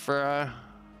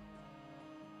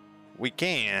 We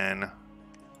can.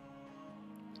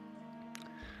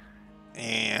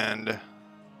 And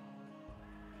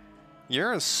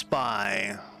you're a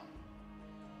spy.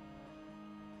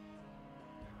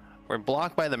 We're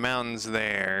blocked by the mountains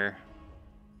there.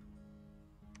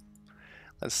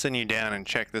 Let's send you down and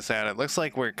check this out. It looks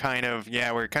like we're kind of,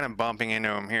 yeah, we're kind of bumping into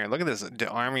them here. Look at this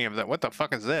army of the, what the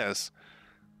fuck is this?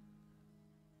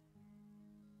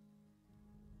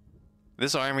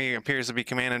 This army appears to be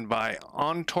commanded by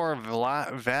Ontor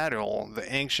Vadil,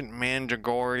 the ancient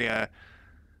Mandragoria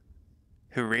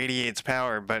who radiates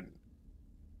power, but...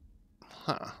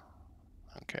 Huh.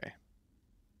 Okay.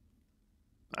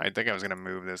 I think I was going to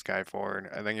move this guy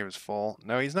forward. I think he was full.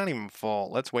 No, he's not even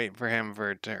full. Let's wait for him for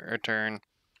a turn.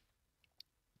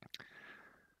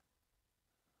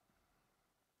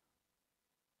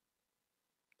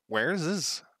 Where is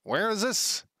this? Where is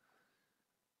this?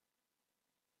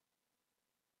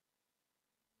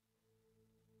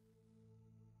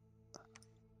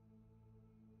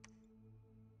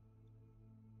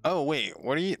 Oh, wait.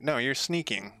 What are you? No, you're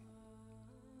sneaking.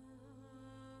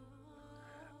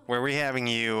 Were we having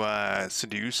you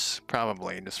seduce?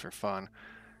 Probably, just for fun.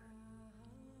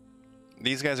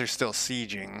 These guys are still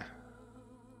sieging.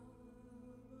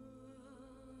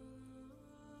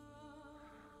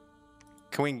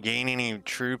 Can we gain any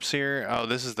troops here? Oh,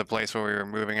 this is the place where we were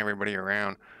moving everybody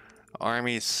around.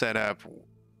 Army set up.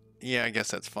 Yeah, I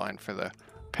guess that's fine for the...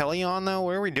 Pelion, though?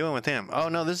 What are we doing with him? Oh,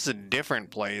 no, this is a different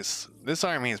place. This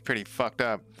army is pretty fucked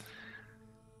up.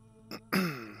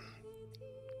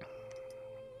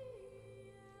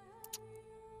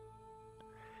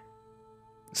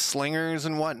 Slingers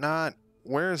and whatnot.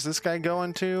 Where is this guy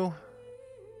going to?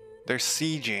 They're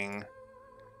sieging.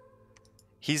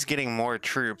 He's getting more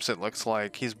troops, it looks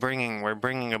like. We're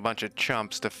bringing a bunch of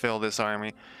chumps to fill this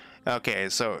army. Okay,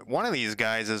 so one of these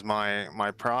guys is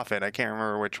my prophet. I can't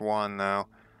remember which one, though.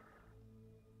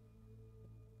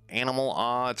 Animal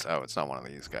odds. Oh, it's not one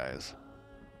of these guys.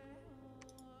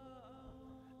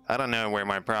 I don't know where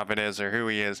my prophet is or who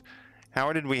he is.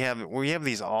 How did we have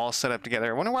these all set up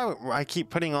together? I wonder why I keep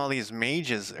putting all these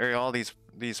mages, or all these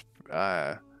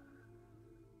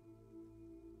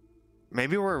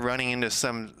maybe we're running into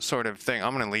some sort of thing.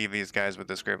 I'm gonna leave these guys with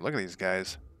this group. Look at these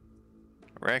guys.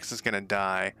 Rex is gonna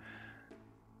die.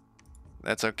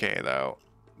 That's okay though.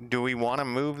 Do we want to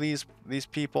move these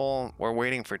people? We're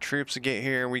waiting for troops to get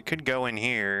here. We could go in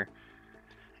here.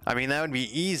 I mean, that would be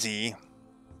easy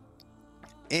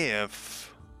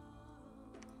if...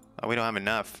 Oh, we don't have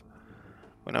enough.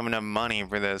 We don't have enough money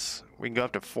for this. We can go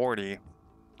up to 40.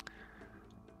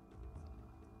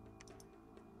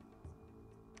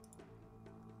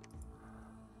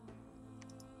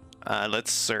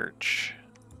 Let's search.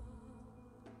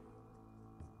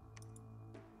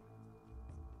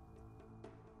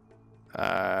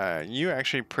 You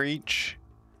actually preach.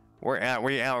 We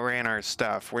outran our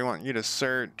stuff. We want you to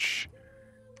search.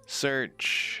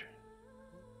 Search.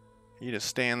 You just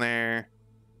stand there.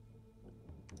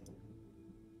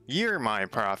 You're my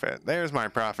prophet. There's my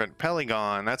prophet.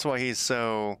 Peligon. That's why he's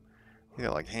so... He's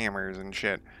got like hammers and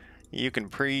shit. You can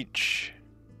preach.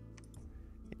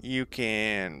 You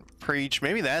can preach.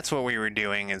 Maybe that's what we were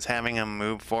doing, is having him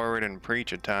move forward and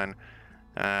preach a ton.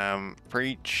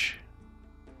 Preach.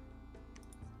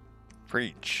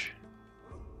 Preach.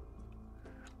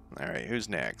 Alright, who's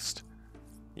next?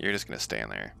 You're just gonna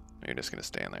stand there. You're just gonna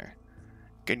stand there.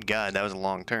 Good God, that was a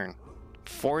long turn.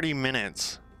 40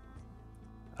 minutes.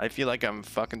 I feel like I'm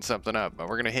fucking something up, but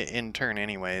we're gonna hit in turn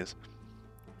anyways.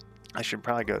 I should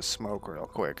probably go smoke real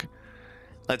quick.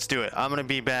 Let's do it. I'm gonna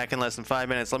be back in less than 5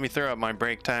 minutes. Let me throw up my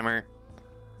break timer.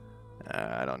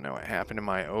 I don't know what happened to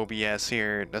my OBS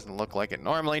here. It doesn't look like it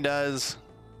normally does.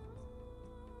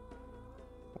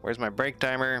 Where's my break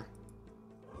timer?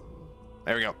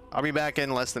 There we go. I'll be back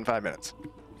in less than 5 minutes.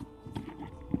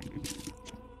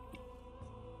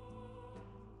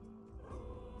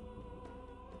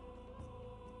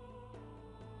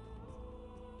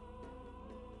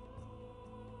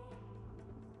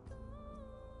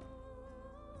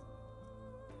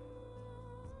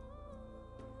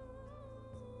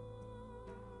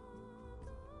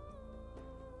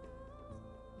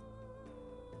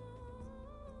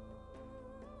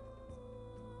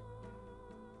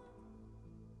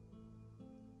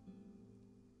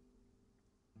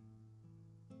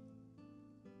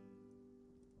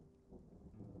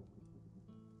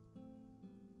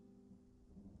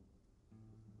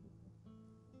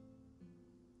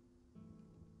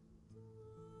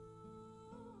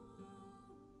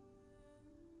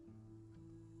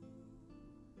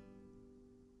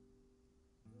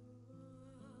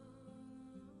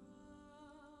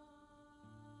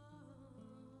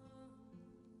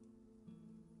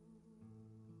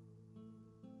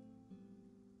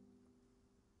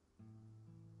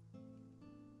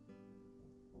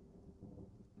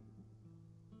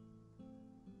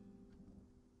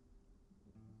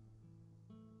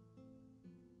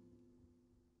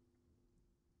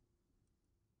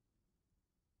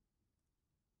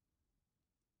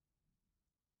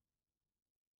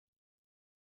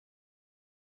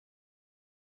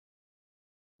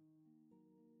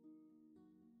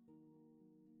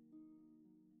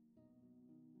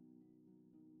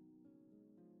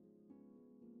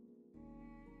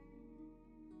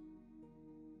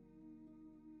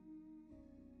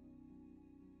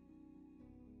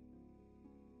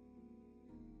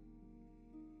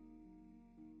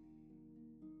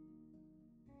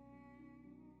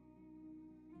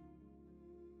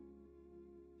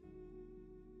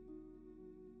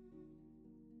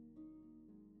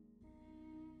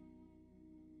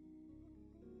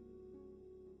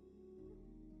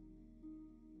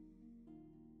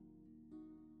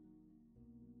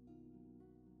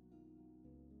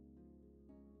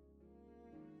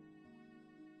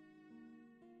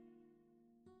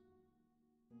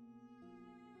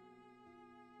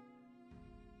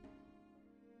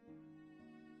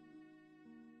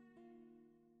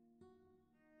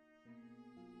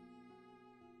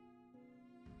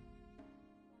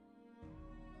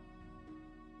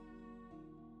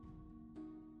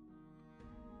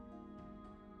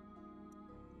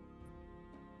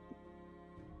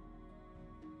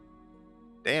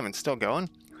 Damn, it's still going?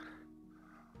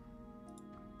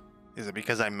 Is it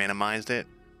because I minimized it?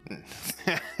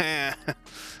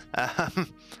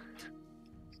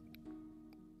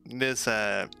 This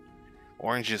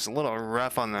orange is a little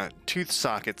rough on the tooth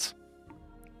sockets.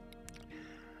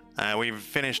 We've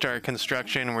finished our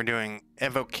construction. We're doing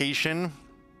evocation.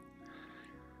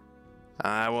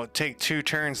 We'll take 2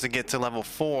 turns to get to level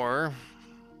 4.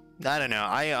 I don't know.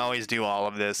 I always do all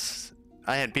of this.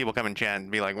 I had people come in chat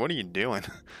and be like, what are you doing?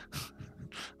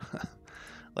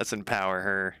 Let's empower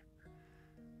her.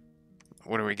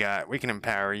 What do we got? We can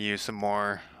empower you some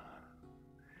more.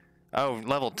 Oh,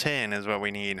 level 10 is what we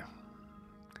need.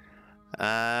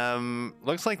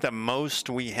 Looks like the most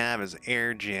we have is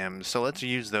air gems, so let's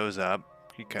use those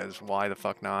up, because why the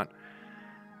fuck not?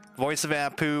 Voice of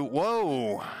Apu.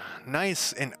 Whoa!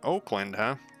 Nice. In Oakland,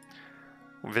 huh?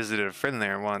 Visited a friend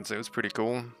there once. It was pretty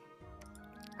cool.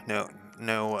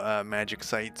 No magic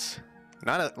sites.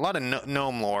 Not a lot of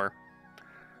gnome lore.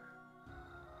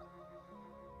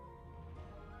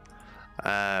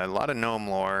 A lot of gnome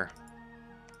lore.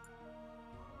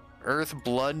 Earth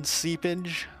blood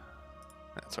seepage.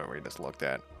 That's what we just looked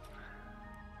at.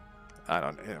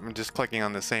 I'm just clicking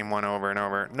on the same one over and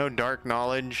over. No dark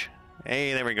knowledge.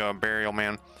 Hey, there we go. Burial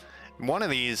man. One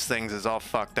of these things is all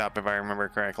fucked up if I remember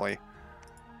correctly.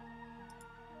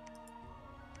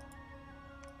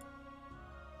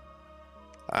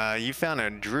 You found a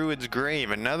druid's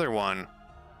grave. Another one.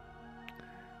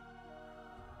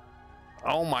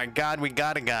 Oh my god, we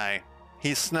got a guy.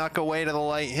 He snuck away to the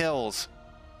Light Hills.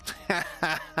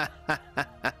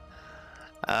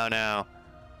 Oh no.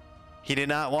 He did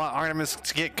not want Artemis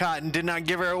to get caught and did not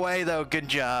give her away though. Good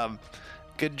job.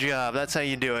 Good job. That's how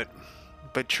you do it.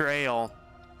 Betrayal.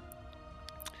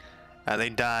 They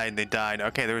died. They died.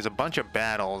 Okay, there was a bunch of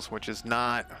battles, which is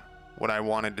not what I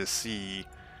wanted to see.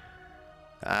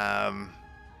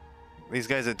 These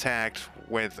guys attacked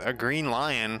with a green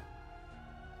lion.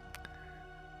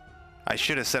 I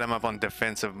should have set him up on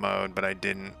defensive mode, but I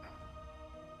didn't.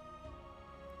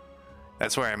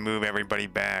 That's where I move everybody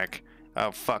back.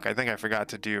 Oh fuck, I think I forgot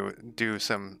to do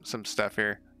some stuff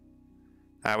here.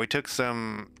 We took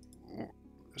some...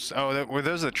 Oh, were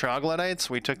those the troglodytes?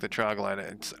 We took the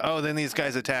troglodytes. Oh, then these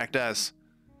guys attacked us.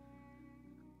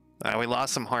 We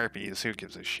lost some harpies. Who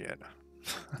gives a shit?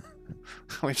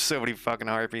 We have so many fucking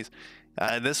harpies.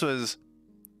 This was...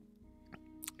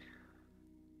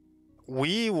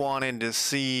 We wanted to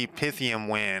see Pythium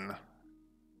win.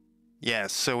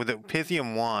 Yes, so the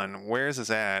Pythium won. Where's this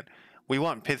at? We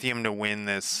want Pythium to win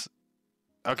this.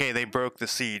 Okay, they broke the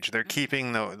siege. They're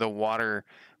keeping the water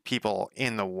people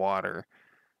in the water.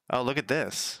 Oh, look at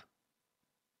this.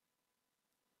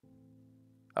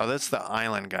 Oh, that's the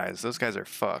island guys. Those guys are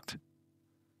fucked.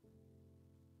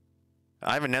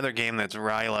 I have another game that's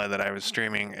Ryla that I was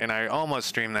streaming, and I almost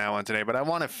streamed that one today, but I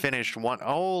want to finish one.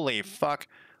 Holy fuck.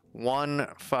 One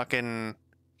fucking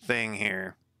thing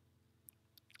here.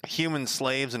 Human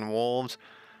slaves and wolves.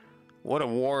 What a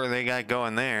war they got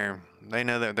going there. They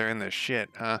know that they're in this shit,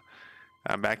 huh?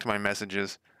 Back to my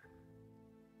messages.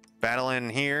 Battle in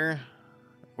here.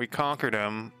 We conquered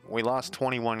them. We lost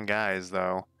 21 guys,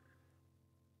 though.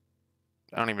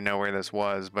 I don't even know where this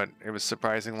was, but it was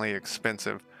surprisingly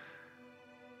expensive.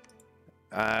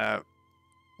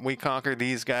 We conquered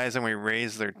these guys and we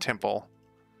razed their temple.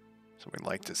 So we'd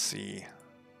like to see.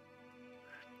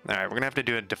 Alright, we're going to have to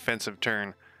do a defensive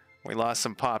turn. We lost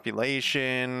some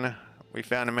population. We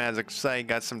found a magic site,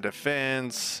 got some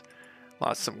defense.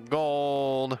 Lost some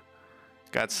gold.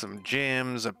 Got some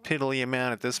gems, a piddly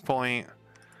amount at this point.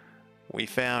 We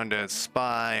found a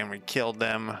spy and we killed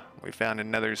them. We found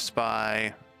another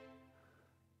spy.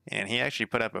 And he actually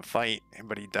put up a fight,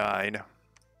 but he died.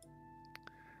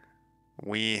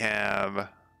 We have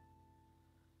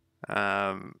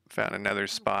found another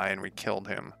spy and we killed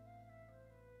him.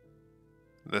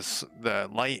 The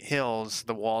light hills,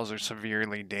 the walls are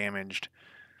severely damaged.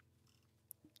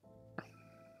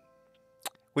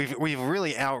 We've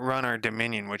really outrun our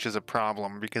dominion, which is a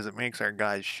problem because it makes our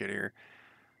guys shittier.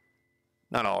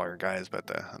 Not all our guys, but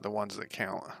the ones that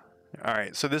count. All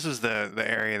right, so this is the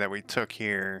area that we took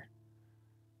here.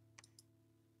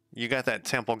 You got that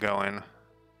temple going.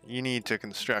 You need to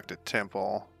construct a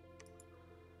temple.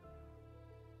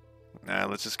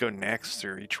 Let's just go next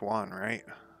through each one, right?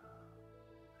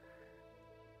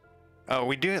 Oh,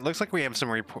 we do. It looks like we have some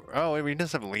report. Oh, we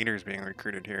just have leaders being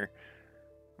recruited here.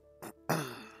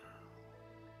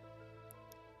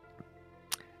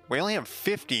 We only have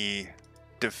 50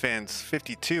 defense,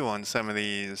 52 on some of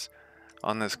these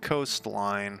on this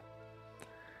coastline.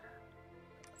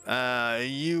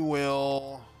 You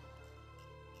will.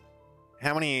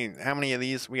 How many of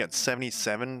these? We got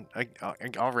 77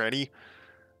 already.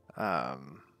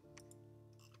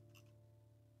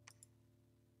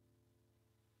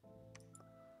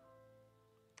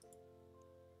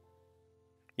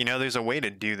 You know, there's a way to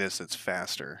do this that's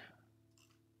faster.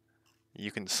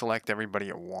 You can select everybody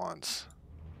at once.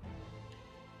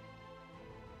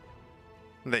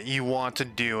 That you want to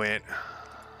do it.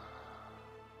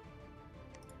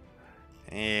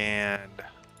 And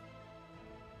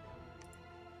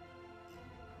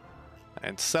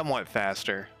it's somewhat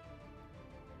faster.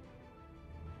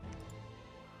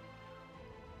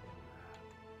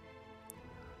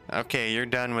 Okay, you're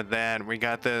done with that. We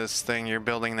got this thing. You're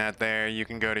building that there. You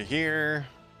can go to here.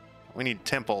 We need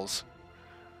temples.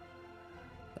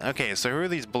 Okay, so who are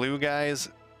these blue guys?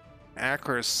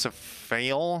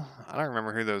 Acrocephail? I don't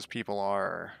remember who those people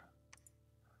are.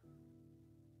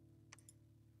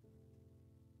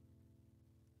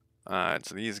 It's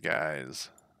these guys.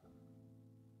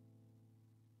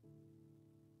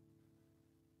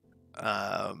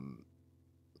 I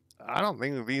don't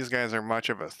think these guys are much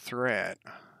of a threat.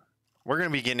 We're going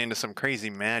to be getting into some crazy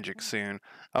magic soon.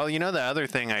 Oh, you know, the other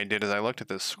thing I did is I looked at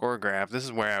this score graph. This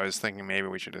is where I was thinking maybe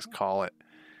we should just call it.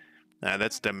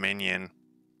 That's Dominion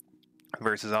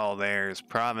versus all theirs.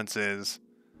 Provinces.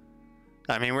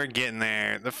 I mean, we're getting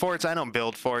there. The forts, I don't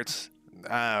build forts.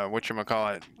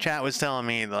 Whatchamacallit. Chat was telling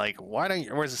me, like, why don't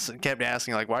you, kept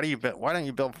asking, like, why don't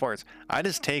you build forts? I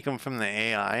just take them from the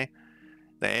AI.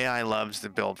 The AI loves to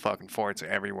build fucking forts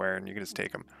everywhere, and you can just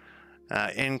take them.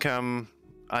 Income,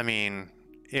 I mean,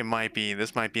 this might be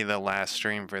the last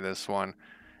stream for this one.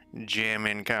 Gym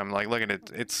income, like, look at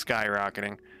it, it's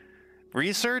skyrocketing.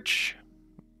 Research,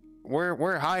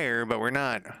 we're higher, but we're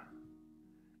not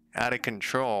out of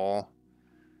control.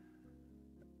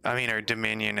 I mean, our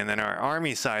dominion, and then our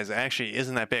army size actually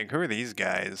isn't that big. Who are these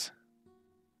guys?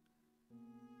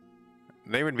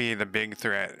 They would be the big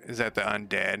threat. Is that the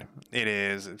undead? It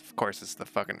is. Of course, it's the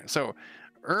fucking... So,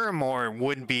 Urmor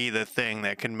would be the thing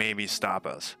that could maybe stop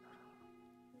us.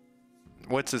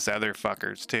 What's this other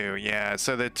fuckers, too? Yeah,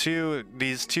 so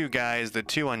these two guys, the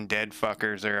two undead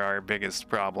fuckers are our biggest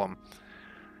problem.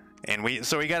 And we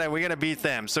gotta beat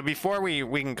them. So before we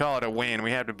can call it a win,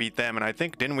 we have to beat them. And I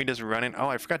think, didn't we just run in? Oh,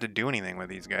 I forgot to do anything with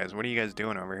these guys. What are you guys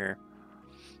doing over here?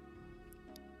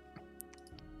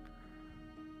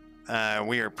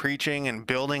 We are preaching and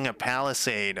building a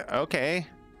palisade. Okay.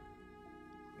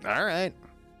 All right.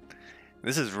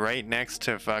 This is right next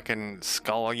to fucking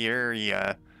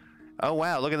Skullyeria. Oh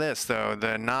wow, look at this though.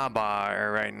 The Naba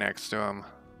are right next to them.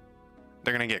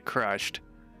 They're gonna get crushed.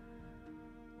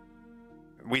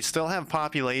 We still have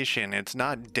population. It's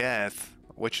not death,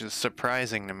 which is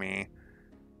surprising to me.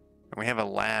 And we have a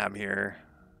lab here.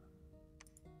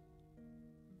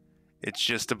 It's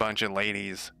just a bunch of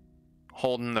ladies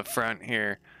holding the front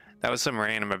here. That was some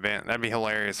random event. That'd be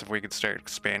hilarious if we could start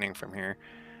expanding from here.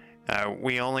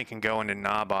 We only can go into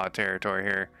Naba territory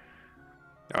here.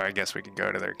 Or I guess we could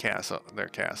go to their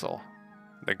castle.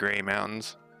 The Gray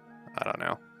Mountains. I don't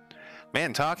know.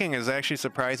 Man, talking is actually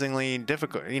surprisingly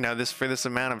difficult. You know, for this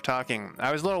amount of talking.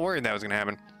 I was a little worried that was going to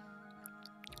happen.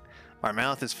 My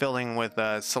mouth is filling with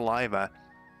saliva.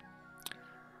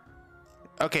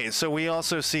 Okay, so we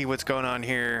also see what's going on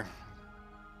here.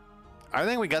 I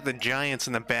think we got the giants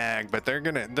in the bag, but they're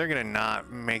gonna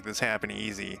not make this happen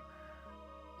easy.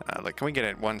 Like, can we get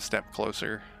it one step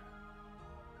closer?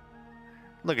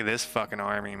 Look at this fucking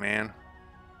army, man.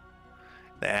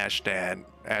 The Ashdod.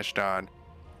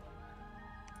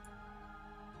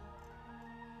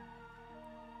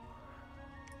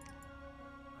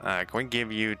 Can we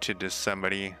give you to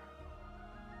somebody?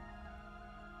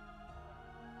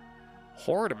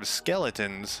 Horde of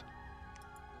skeletons.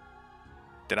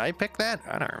 Did I pick that?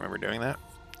 I don't remember doing that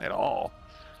at all.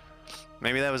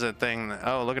 Maybe that was a thing that,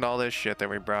 oh, look at all this shit that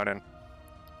we brought in.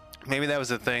 Maybe that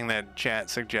was a thing that chat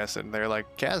suggested. They're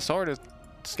like, cast Horde of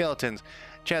skeletons.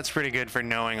 Chat's pretty good for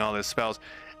knowing all these spells.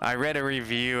 I read a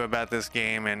review about this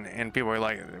game and people were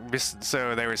like,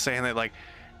 so they were saying that like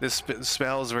the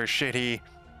spells were shitty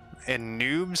and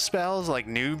noob spells, like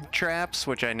noob traps,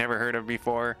 which I never heard of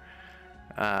before.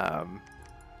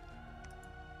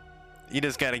 You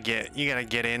just gotta get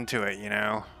into it, you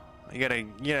know. You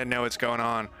gotta know what's going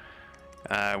on.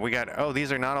 We got, oh,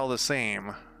 these are not all the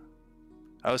same.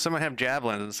 Oh, some have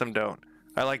javelins and some don't.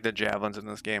 I like the javelins in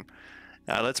this game.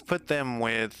 Let's put them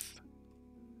with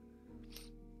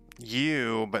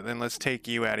you, but then let's take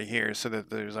you out of here so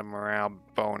that there's a morale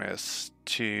bonus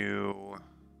to...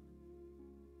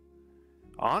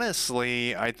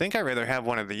 Honestly, I think I'd rather have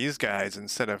one of these guys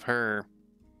instead of her.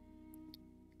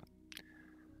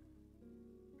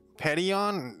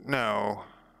 Petillon? No.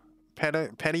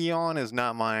 Petillon is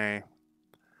not my...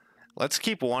 Let's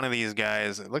keep one of these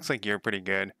guys. It looks like you're pretty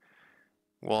good.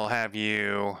 We'll have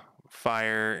you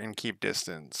fire and keep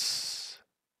distance.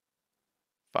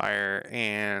 Fire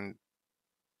and...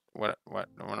 What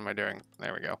am I doing?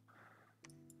 There we go.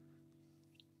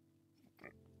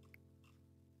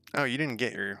 Oh, you didn't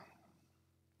get your...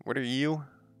 What are you?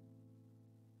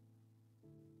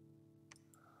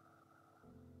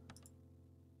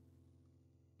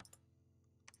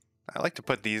 I like to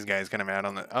put these guys kind of out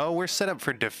on the... Oh, we're set up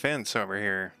for defense over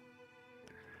here.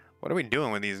 What are we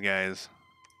doing with these guys?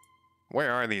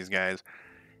 Where are these guys?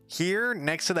 Here,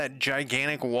 next to that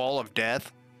gigantic wall of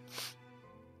death.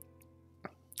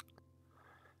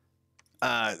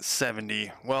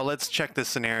 70. Well, let's check the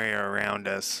scenario around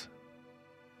us.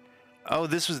 Oh,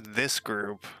 this was this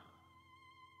group.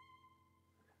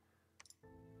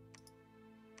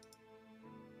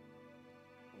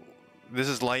 This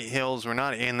is Light Hills. We're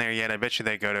not in there yet. I bet you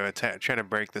they go to attack, try to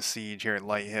break the siege here at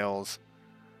Light Hills.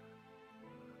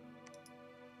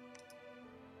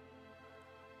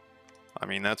 I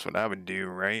mean, that's what I would do,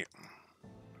 right?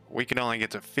 We can only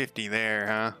get to 50 there,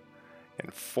 huh?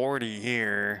 And 40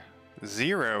 here.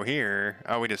 0 here.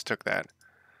 Oh, we just took that.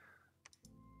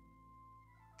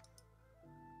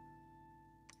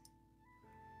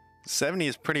 $70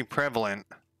 is pretty prevalent.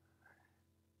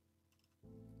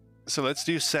 So let's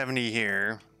do 70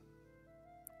 here.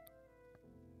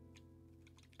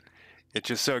 It's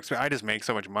just so expensive. I just make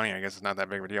so much money. I guess it's not that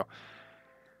big of a deal.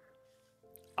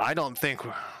 I don't think...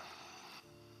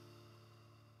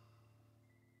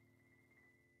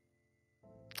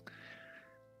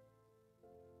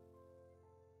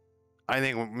 I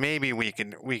think maybe we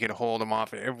could hold them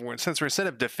off since we're set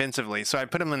up defensively. So I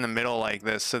put them in the middle like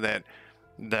this so that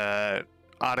the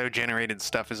auto-generated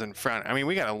stuff is in front. I mean,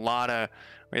 we got a lot of...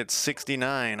 We had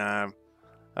 69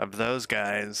 of those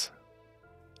guys.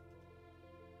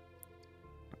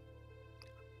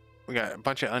 We got a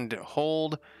bunch of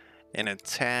hold and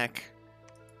attack.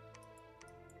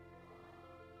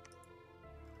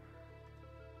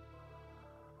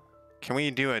 Can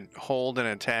we do a hold and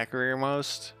attack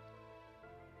rearmost?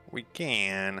 We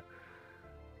can.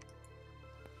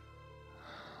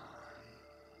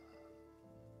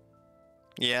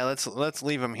 Yeah, let's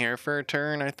leave him here for a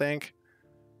turn, I think.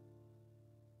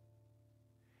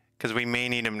 Because we may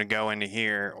need him to go into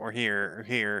here or here or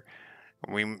here.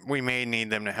 We may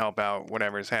need them to help out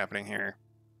whatever's happening here.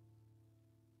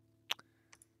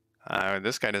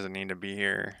 This guy doesn't need to be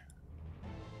here.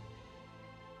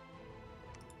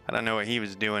 I don't know what he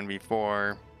was doing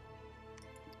before.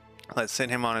 Let's send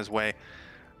him on his way.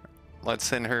 Let's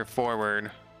send her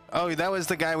forward. Oh, that was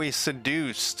the guy we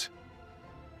seduced.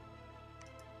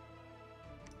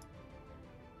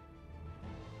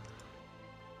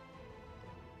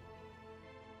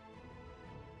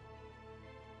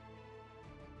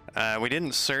 We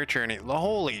didn't search or any.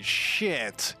 Holy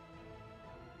shit.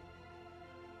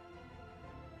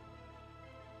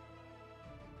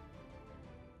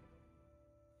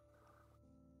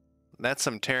 That's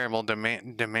some terrible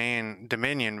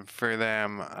dominion for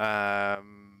them.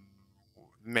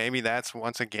 Maybe that's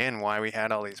once again why we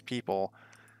had all these people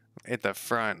at the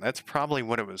front. That's probably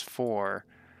what it was for.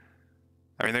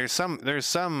 I mean, there's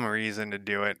some reason to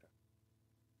do it.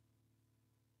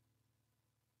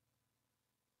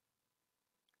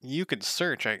 You could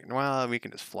search. Well, we can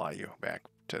just fly you back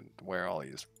to where all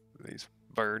these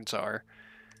birds are.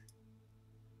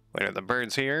 Wait, are the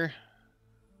birds here?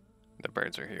 The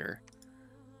birds are here.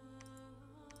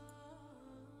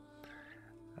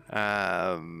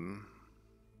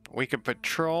 We could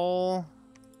patrol.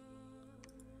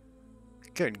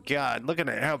 Good God, look at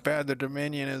how bad the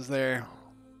Dominion is there.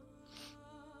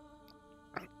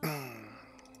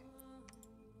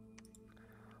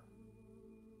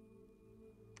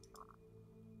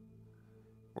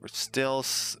 We're still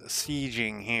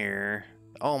sieging here.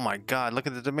 Oh my God, look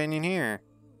at the Dominion here.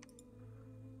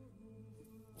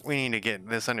 We need to get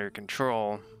this under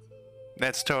control.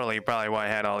 That's totally probably why I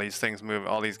had all these things move,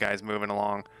 all these guys moving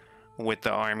along with the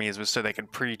armies, was so they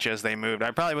could preach as they moved. I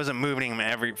probably wasn't moving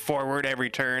them forward every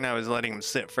turn. I was letting them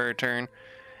sit for a turn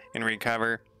and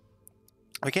recover.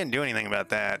 We can't do anything about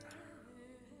that.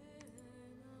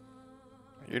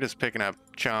 You're just picking up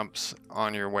chumps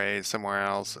on your way somewhere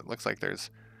else. It looks like there's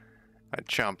a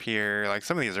chump here. Like,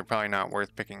 some of these are probably not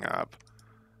worth picking up.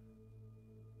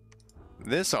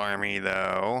 This army,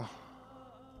 though,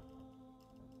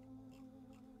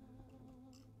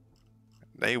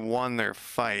 they won their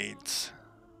fights.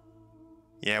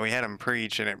 Yeah, we had them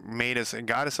preach, and it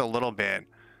got us a little bit.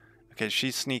 Okay,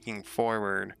 she's sneaking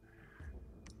forward.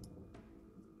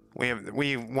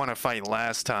 We won a fight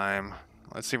last time.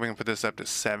 Let's see if we can put this up to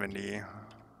 70.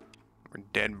 We're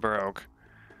dead broke.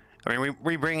 I mean,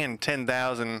 we bring in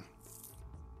 10,000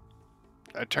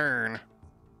 a turn.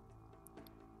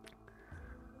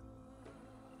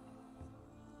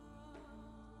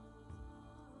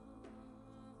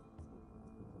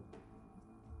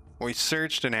 We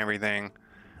searched and everything.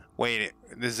 Wait,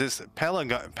 is this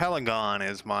Pelagon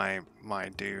is my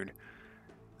dude.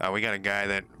 We got a guy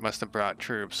that must have brought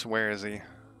troops. Where is he?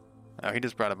 Oh, he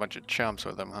just brought a bunch of chumps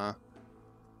with him, huh?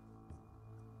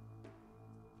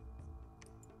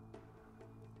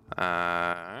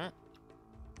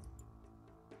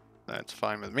 That's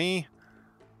fine with me.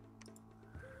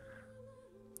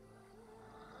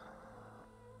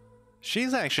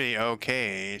 She's actually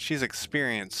okay. She's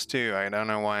experienced too. I don't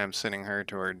know why I'm sending her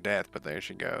to her death, but there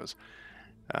she goes.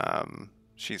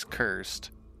 She's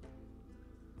cursed.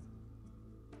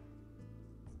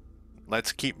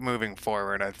 Let's keep moving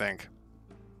forward, I think.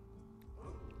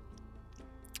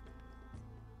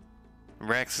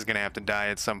 Rex is gonna have to die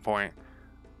at some point.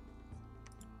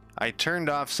 I turned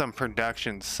off some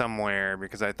production somewhere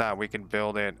because I thought we could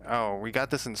build it. Oh, we got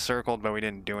this encircled, but we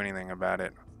didn't do anything about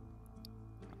it.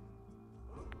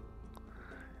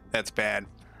 That's bad.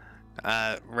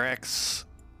 Rex,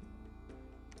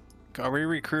 are we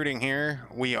recruiting here?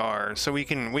 We are. So we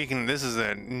can. This is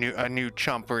a new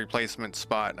chump replacement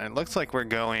spot, and it looks like we're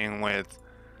going with.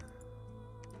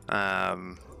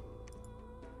 Man,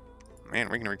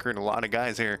 we can recruit a lot of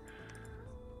guys here.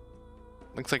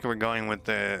 Looks like we're going with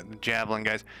the javelin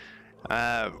guys.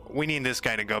 We need this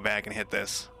guy to go back and hit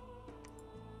this.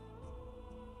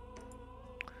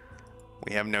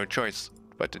 We have no choice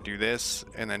but to do this.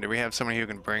 And then do we have somebody who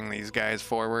can bring these guys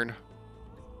forward?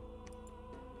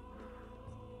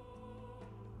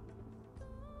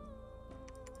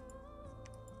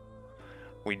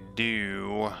 We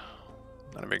do.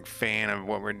 Not a big fan of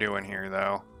what we're doing here,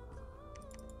 though.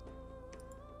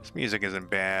 This music isn't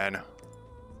bad.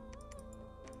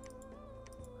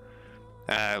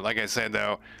 Like I said,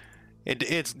 though,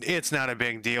 it's not a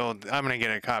big deal. I'm gonna get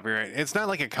a copyright. It's not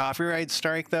like a copyright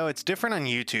strike, though. It's different on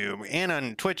YouTube, and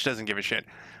on Twitch doesn't give a shit.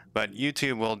 But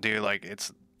YouTube will do, like,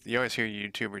 you always hear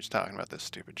YouTubers talking about this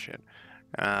stupid shit.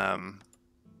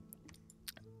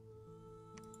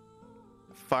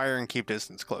 fire and keep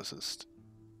distance closest.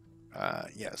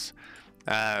 Yes.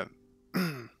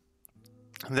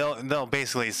 They'll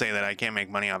basically say that I can't make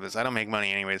money off this. I don't make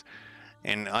money anyways.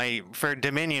 And for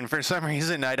Dominion, for some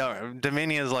reason, I don't.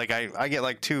 Dominion is like, I get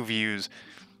like 2 views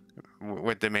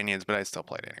with Dominions, but I still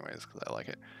play it anyways because I like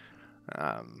it.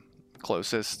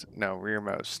 Closest, no,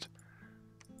 rearmost.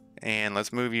 And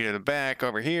let's move you to the back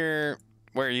over here.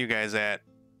 Where are you guys at?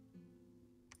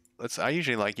 I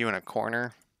usually like you in a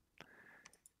corner.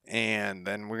 And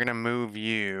then we're gonna move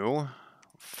you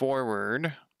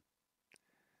forward.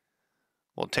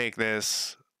 We'll take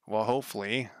this, well,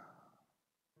 hopefully.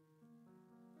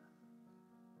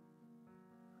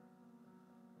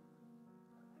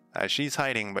 She's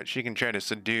hiding, but she can try to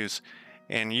seduce.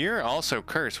 And you're also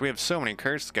cursed. We have so many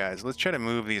cursed guys. Let's try to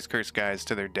move these cursed guys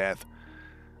to their death.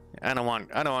 I don't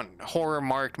want horror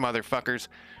marked motherfuckers.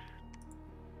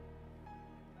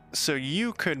 So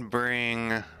you could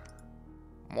bring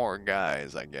more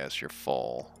guys, I guess. You're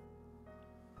full.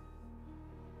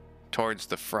 Towards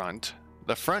the front.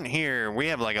 The front here, we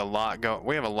have like a lot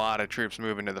we have a lot of troops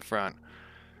moving to the front.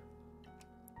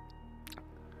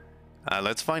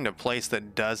 Let's find a place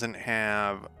that doesn't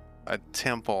have a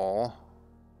temple.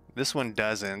 This one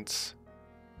doesn't.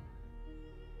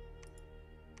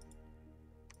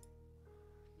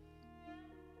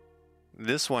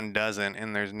 This one doesn't,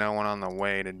 and there's no one on the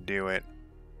way to do it.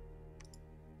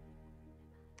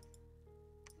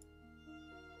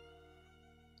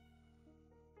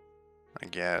 I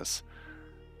guess.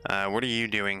 What are you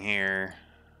doing here?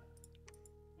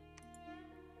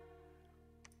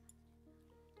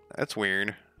 That's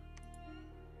weird.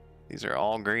 These are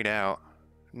all grayed out.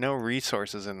 No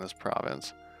resources in this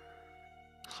province.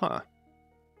 Huh.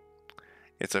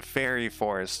 It's a fairy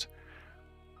forest.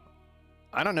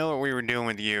 I don't know what we were doing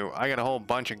with you. I got a whole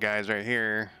bunch of guys right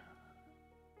here.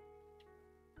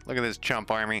 Look at this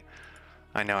chump army.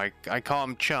 I know, I call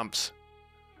them chumps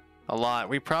a lot.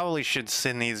 We probably should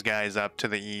send these guys up to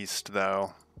the east,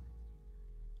 though.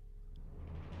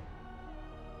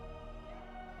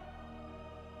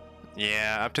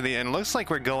 Yeah, up to the end. Looks like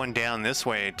we're going down this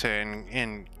way to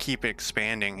and keep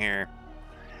expanding here.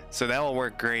 So that will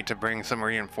work great to bring some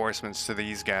reinforcements to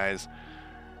these guys.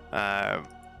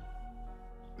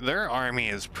 Their army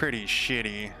is pretty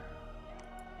shitty.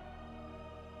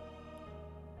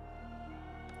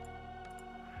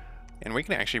 And we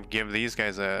can actually give these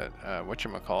guys a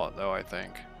whatchamacallit, though, I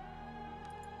think.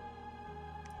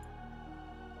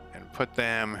 And put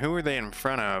them... Who are they in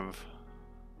front of?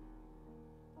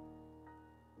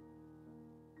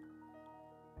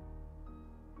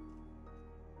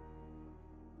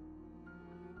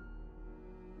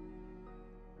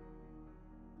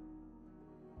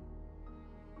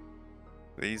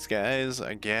 These guys,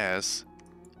 I guess.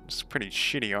 It's a pretty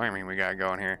shitty army we got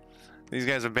going here. These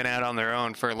guys have been out on their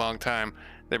own for a long time.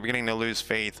 They're beginning to lose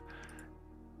faith.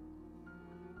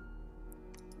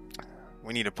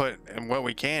 We need to put in what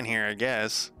we can here, I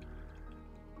guess.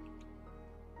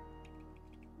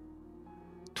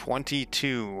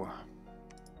 22.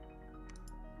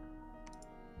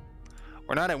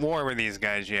 We're not at war with these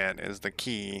guys yet, is the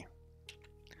key.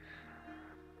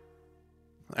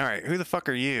 Alright, who the fuck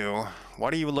are you? Why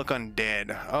do you look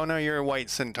undead? Oh no, you're a white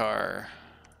centaur.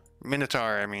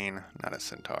 Minotaur, I mean. Not a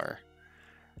centaur.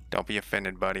 Don't be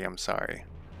offended, buddy, I'm sorry.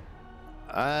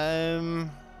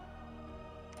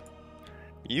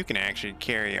 You can actually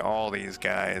carry all these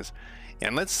guys.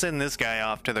 And let's send this guy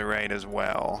off to the right as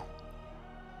well.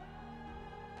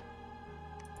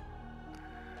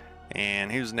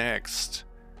 And who's next?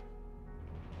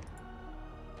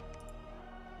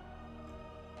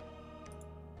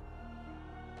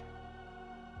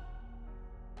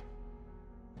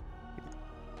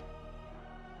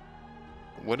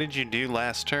 What did you do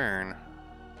last turn?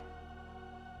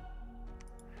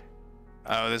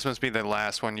 Oh, this must be the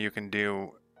last one you can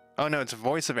do. Oh no, it's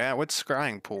Voice of Apu. What's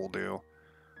Scrying Pool do?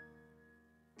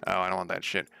 Oh, I don't want that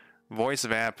shit. Voice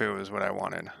of Apu is what I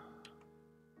wanted.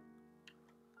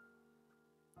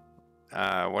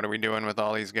 What are we doing with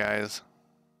all these guys?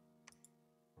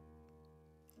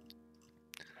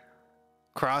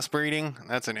 Crossbreeding?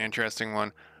 That's an interesting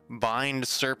one. Bind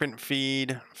Serpent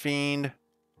Fiend.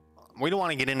 We don't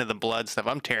want to get into the blood stuff.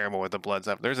 I'm terrible with the blood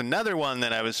stuff. There's another one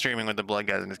that I was streaming with the blood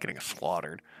guys and just getting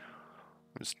slaughtered.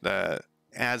 It's the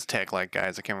Aztec-like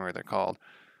guys. I can't remember what they're called.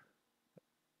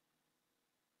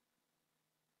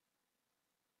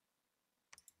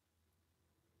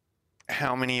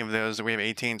 How many of those do we have?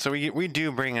 18. So we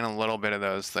do bring in a little bit of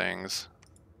those things.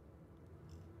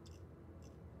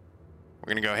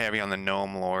 We're going to go heavy on the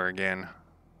gnome lore again.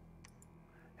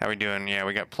 How we doing? Yeah,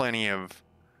 we got plenty of...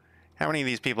 How many of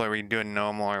these people are we doing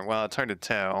no more? Well, it's hard to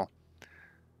tell.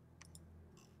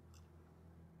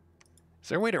 Is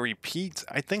there a way to repeat?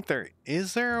 I think there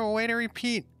is. There a way to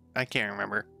repeat? I can't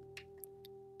remember.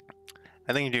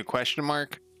 I think you do question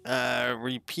mark,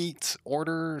 repeat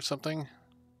order or something.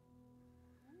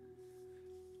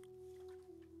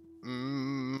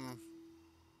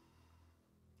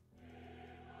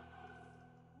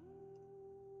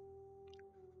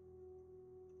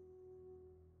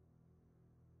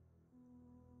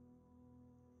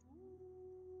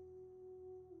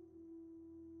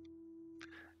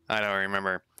 I don't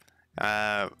remember.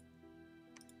 I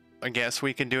guess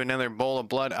we could do another bowl of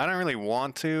blood. I don't really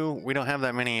want to. We don't have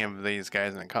that many of these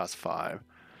guys, and it costs 5.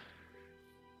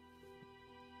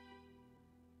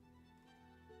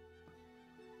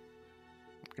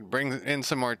 We could bring in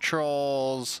some more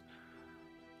trolls.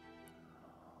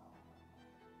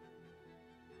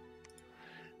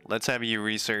 Let's have you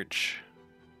research.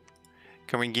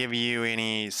 Can we give you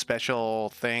any special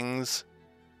things?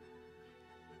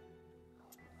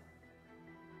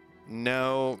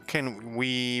 No. Can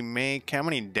we make... How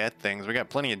many death things? We got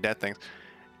plenty of death things.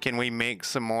 Can we make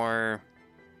some more...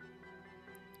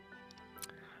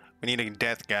 We need a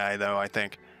death guy, though, I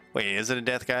think. Wait, is it a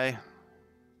death guy?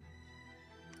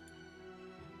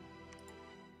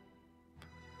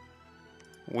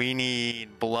 We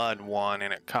need blood 1,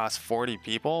 and it costs 40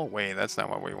 people? Wait, that's not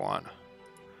what we want.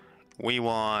 We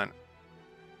want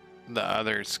the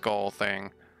other skull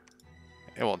thing.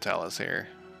 It will tell us here.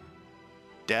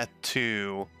 Death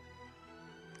 2,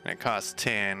 and it costs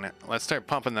 10. Let's start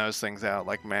pumping those things out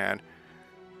like mad.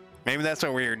 Maybe that's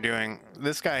what we were doing.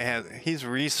 This guy he's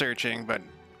researching, but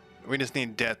we just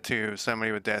need death 2,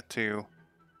 somebody with death 2.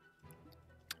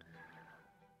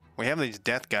 We have these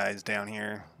death guys down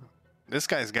here. This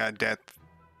guy's got death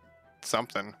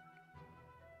something.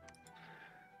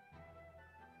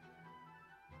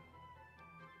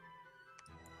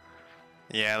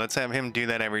 Yeah, let's have him do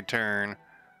that every turn.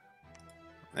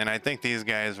 And I think these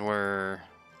guys were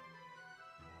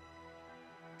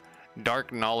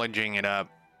dark knowledging it up.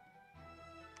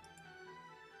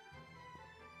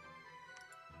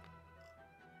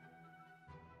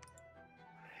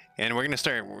 And we're gonna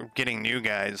start getting new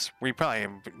guys. We probably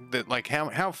have, like,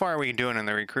 how far are we doing in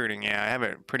the recruiting? Yeah, I have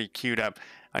it pretty queued up.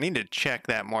 I need to check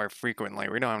that more frequently.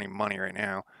 We don't have any money right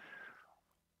now.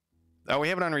 Oh, we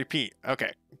have it on repeat.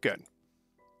 Okay, good.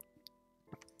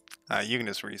 You can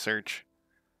just research.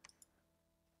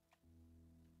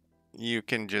 You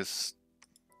can just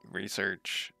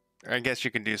research. I guess you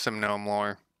can do some gnome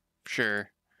lore. Sure.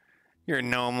 You're a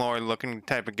gnome lore looking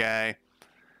type of guy.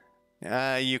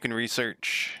 You can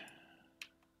research.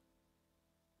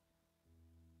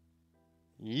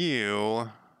 You.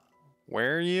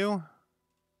 Where are you?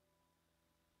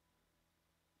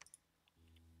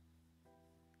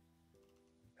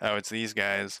 Oh, it's these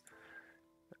guys.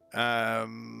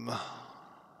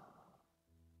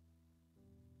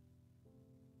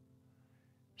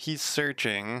 He's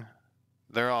searching.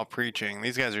 They're all preaching.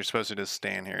 These guys are supposed to just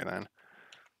stand here then.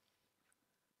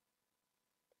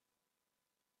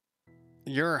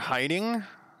 You're hiding?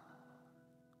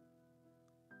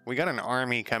 We got an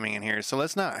army coming in here, so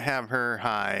let's not have her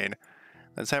hide.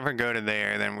 Let's have her go to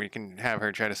there, then we can have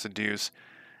her try to seduce.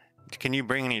 Can you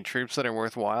bring any troops that are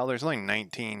worthwhile? There's only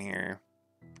 19 here.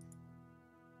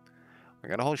 We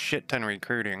got a whole shit ton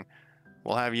recruiting.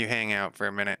 We'll have you hang out for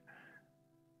a minute.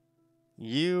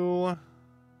 You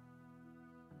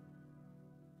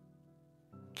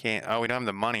can't. Oh, we don't have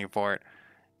the money for it.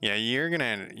 Yeah, you're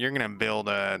gonna build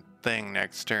a thing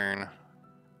next turn.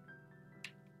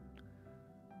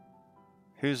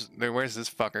 Who's there? Where's this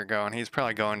fucker going? He's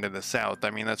probably going to the south. I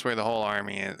mean, that's where the whole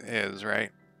army is, right?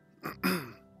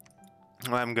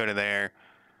 Let him go to there.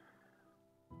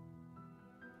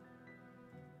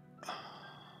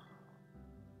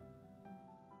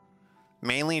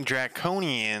 Mainly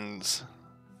Draconians.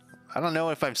 I don't know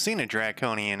if I've seen a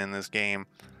Draconian in this game.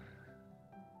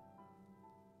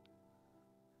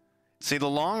 See, the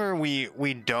longer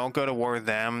we don't go to war with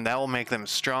them, that will make them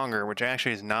stronger, which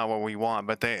actually is not what we want.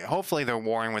 But hopefully they're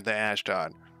warring with the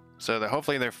Ashdod. So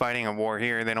hopefully they're fighting a war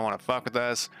here. They don't want to fuck with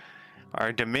us.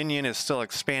 Our Dominion is still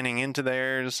expanding into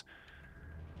theirs.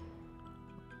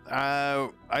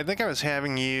 I think I was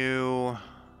having you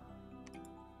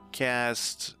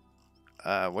cast,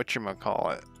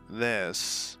 whatchamacallit,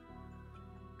 this.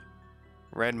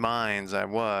 Red Mines, I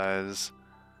was.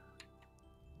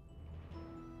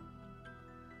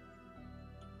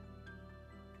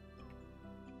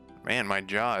 Man, my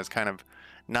jaw is kind of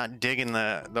not digging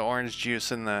the orange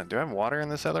juice in the... Do I have water in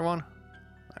this other one?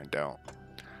 I don't.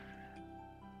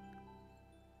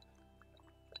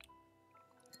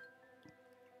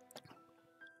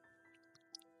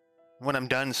 when I'm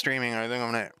done streaming, I think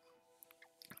I'm gonna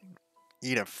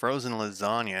eat a frozen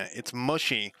lasagna. It's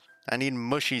mushy. I need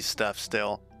mushy stuff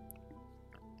still.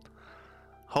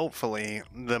 Hopefully,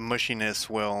 the mushiness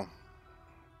will...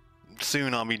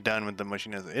 Soon I'll be done with the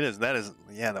mushiness.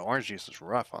 Yeah, the orange juice is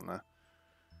rough on the...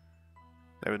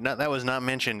 That was not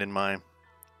mentioned in my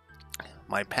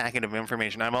packet of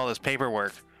information. I have all this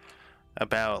paperwork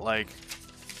about, like,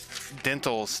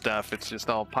 dental stuff. It's just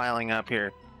all piling up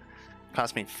here.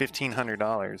 Cost me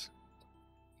 $1,500.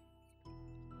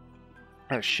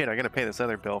 Oh shit, I gotta pay this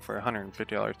other bill for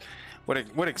 $150.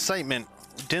 What excitement.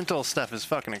 Dental stuff is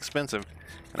fucking expensive.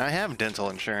 And I have dental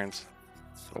insurance.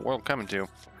 It's the world coming to.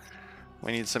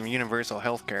 We need some universal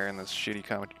health care in this shitty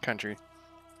country.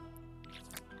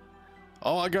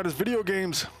 All I got is video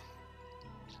games.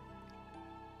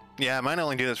 Yeah, I might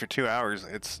only do this for 2 hours.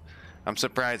 I'm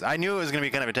surprised. I knew it was gonna be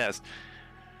kind of a test.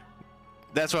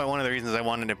 That's why one of the reasons I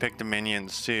wanted to pick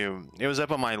Dominions too. It was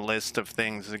up on my list of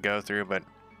things to go through, but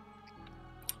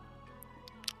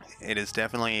it is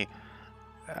definitely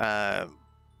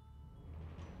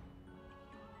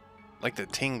like the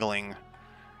tingling.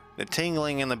 The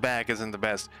tingling in the back isn't the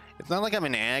best. It's not like I'm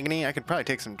in agony. I could probably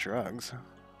take some drugs.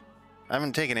 I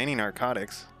haven't taken any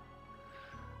narcotics.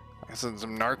 I said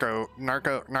some narcotics.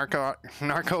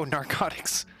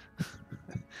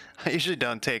 I usually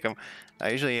don't take them. I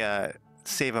usually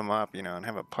save them up, you know, and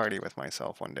have a party with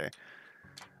myself one day.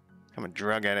 I'm a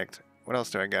drug addict. What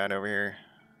else do I got over here?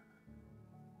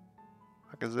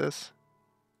 What is this?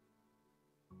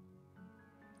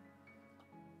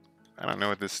 I don't know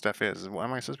what this stuff is. Why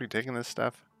am I supposed to be taking this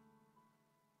stuff?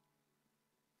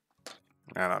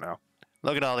 I don't know.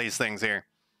 Look at all these things here.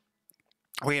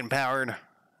 We empowered.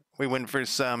 We went for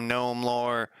some gnome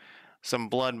lore, some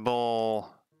blood bowl,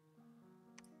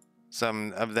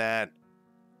 some of that.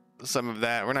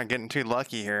 We're not getting too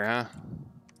lucky here, huh?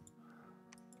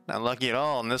 Not lucky at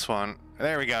all in this one.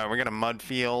 There we go. We got a mud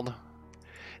field.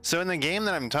 So in the game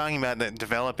that I'm talking about, that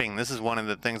developing, this is one of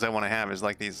the things I want to have, is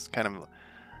like these kind of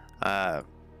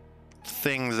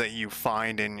things that you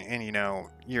find in you know,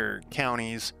 your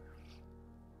counties.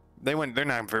 They're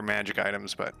not for magic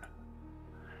items, but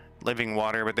living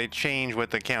water, but they change what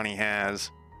the county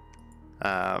has.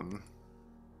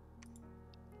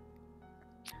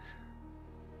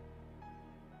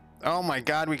 Oh my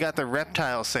god, we got the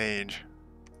reptile sage.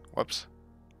 Whoops.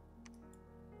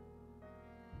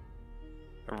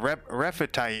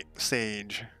 Rephetite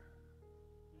sage.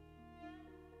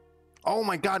 Oh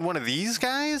my god, one of these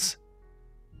guys?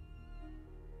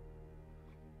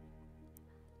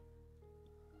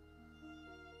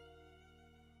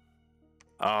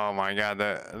 Oh my god,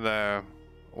 the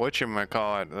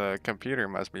whatchamacallit, the computer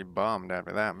must be bummed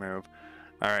after that move.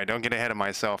 Alright, don't get ahead of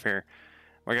myself here.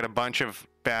 We got a bunch of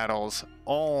battles.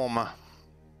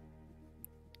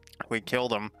 We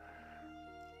killed him.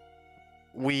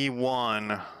 We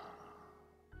won.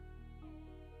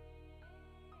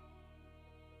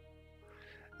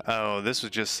 Oh, this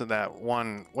was just that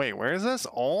one. Wait, where is this?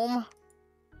 Ulm?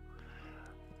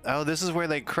 Oh, this is where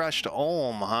they crushed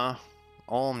Ulm, huh?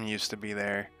 Ulm used to be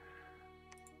there.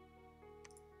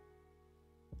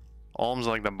 Ulm's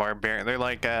like the barbarian. They're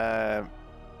like the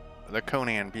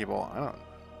Conan people.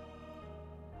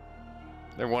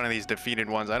 They're one of these defeated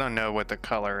ones. I don't know what the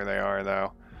color they are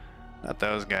though. Not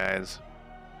those guys.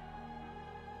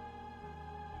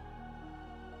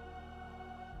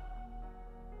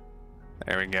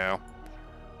 There we go.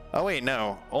 Oh wait,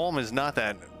 no. Ulm is not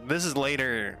that. This is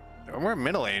later. We're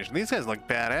middle-aged. These guys look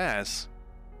badass.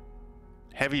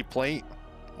 Heavy plate.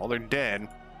 Well, they're dead.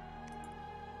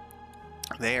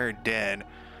 They are dead.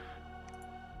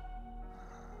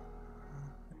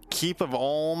 Keep of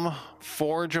Ulm.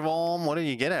 Forge of Ulm. What do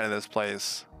you get out of this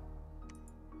place?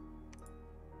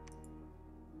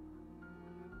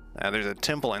 There's a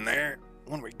temple in there.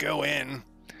 When we go in,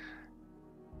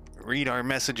 read our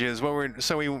messages.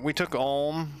 So we took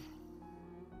Ulm.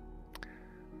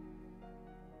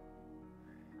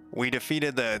 We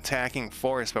defeated the attacking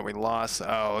force, but we lost.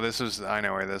 Oh, I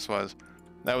know where this was.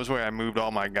 That was where I moved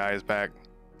all my guys back.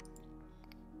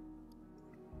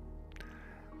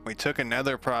 We took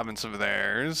another province of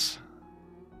theirs.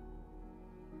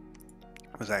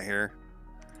 Was that here?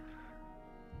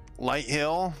 Light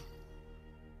Hill.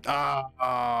 Oh,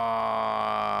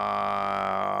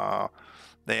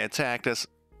 they attacked us.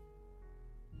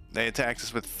 They attacked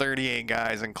us with 38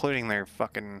 guys, including their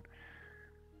fucking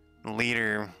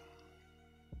leader.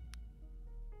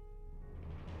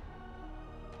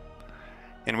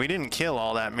 And we didn't kill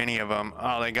all that many of them.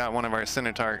 Oh, they got one of our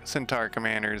Centaur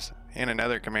commanders and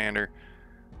another commander.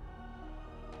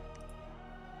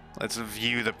 Let's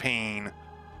view the pain.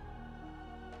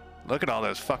 Look at all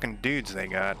those fucking dudes they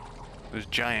got. Those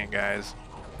giant guys.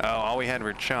 Oh, all we had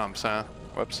were chumps, huh?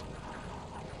 Whoops.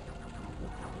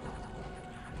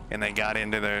 And they got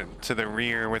into the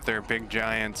rear with their big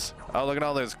giants. Oh, look at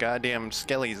all those goddamn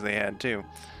skellies they had too.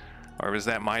 Or was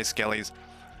that my skellies?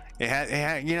 It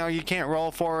had, you know, you can't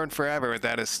roll forward forever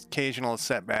without an occasional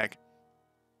setback.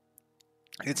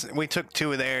 We took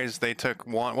 2 of theirs. They took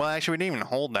 1. Well, actually, we didn't even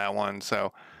hold that one,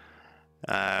 so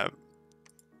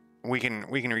we can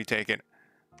retake it.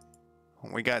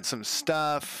 We got some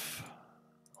stuff.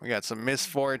 We got some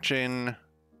misfortune.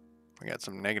 We got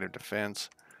some negative defense.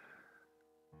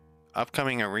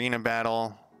 Upcoming arena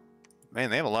battle. Man,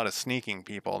 they have a lot of sneaking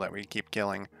people that we keep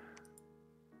killing.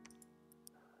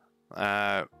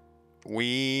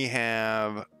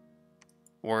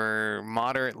 We're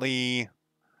moderately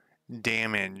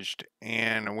damaged,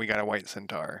 and we got a white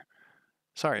centaur.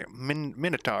 Sorry,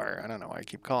 minotaur. I don't know why I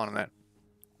keep calling him that.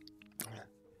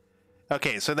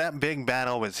 Okay, so that big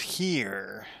battle was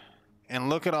here, and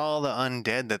look at all the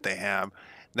undead that they have.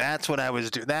 That's what I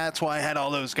was doing. That's why I had all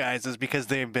those guys, is because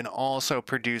they've been also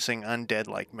producing undead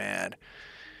like mad.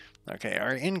 Okay,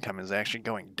 our income is actually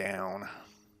going down.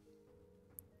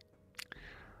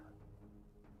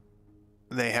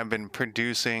 They have been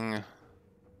producing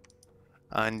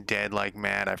undead like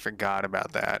mad. I forgot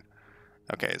about that.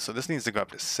 Okay, so this needs to go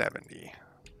up to 70.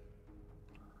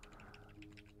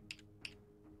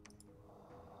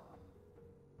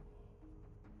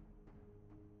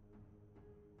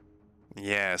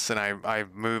 Yes, and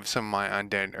I've moved some of my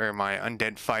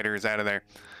undead fighters out of there.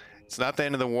 It's not the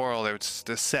end of the world. It's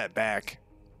the setback.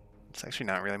 It's actually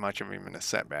not really much of even a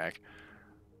setback.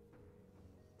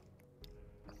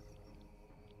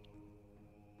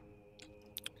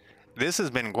 This has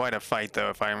been quite a fight, though,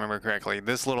 if I remember correctly.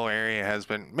 This little area has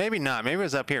been... Maybe not. Maybe it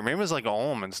was up here. Maybe it was like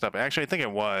Ulm and stuff. Actually, I think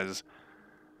it was.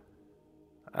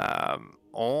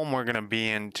 Ulm we're going to be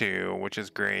into, which is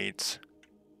great.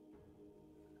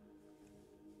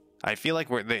 I feel like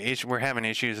we're having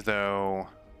issues, though,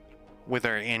 with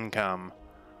our income.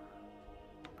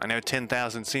 I know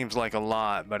 10,000 seems like a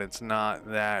lot, but it's not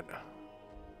that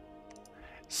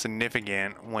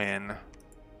significant when...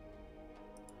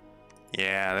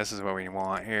 Yeah, this is what we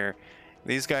want here.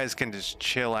 These guys can just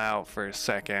chill out for a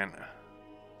second.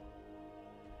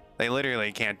 They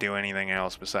literally can't do anything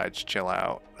else besides chill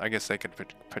out. I guess they could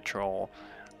patrol.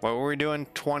 What were we doing?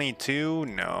 22?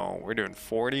 No, we're doing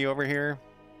 40 over here.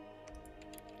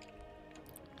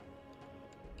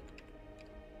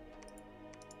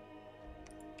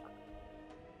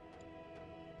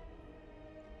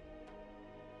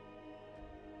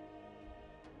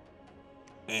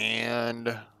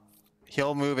 And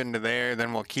he'll move into there,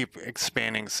 then we'll keep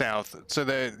expanding south. So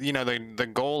the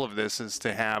goal of this is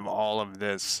to have all of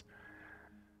this.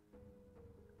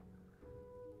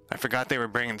 I forgot they were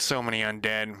bringing so many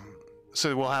undead.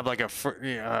 So we'll have like a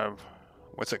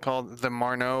what's it called? The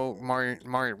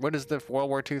what is the World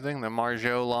War II thing? The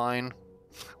Margeau line?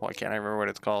 Well, I can't remember what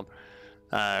it's called.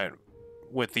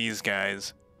 With these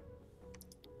guys.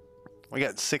 We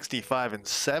got 65 and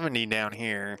 70 down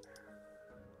here.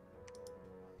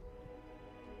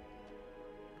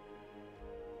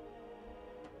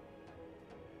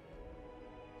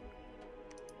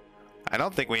 I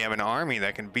don't think we have an army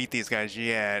that can beat these guys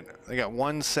yet. They got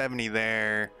 170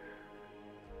 there.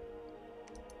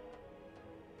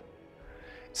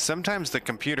 Sometimes the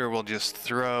computer will just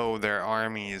throw their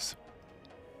armies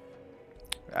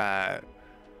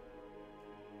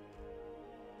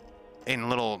in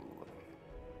little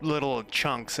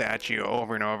chunks at you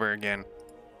over and over again.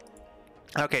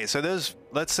 Okay, so those,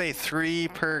 let's say 3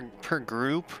 per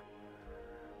group.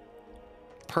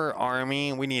 Per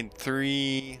army, we need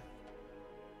 3.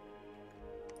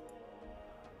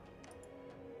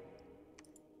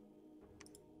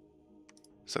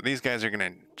 So these guys are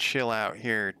gonna chill out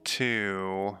here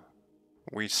too.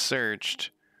 We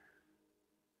searched.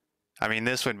 I mean,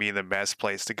 this would be the best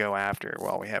place to go after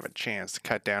while we have a chance to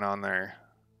cut down on their...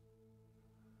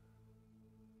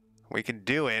 We could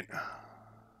do it.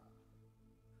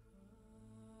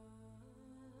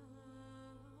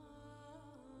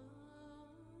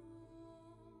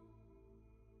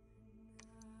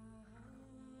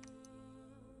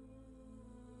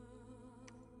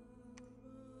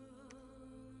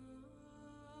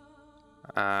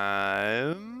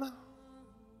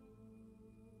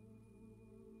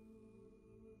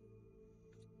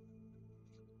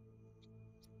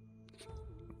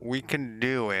 We can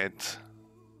do it.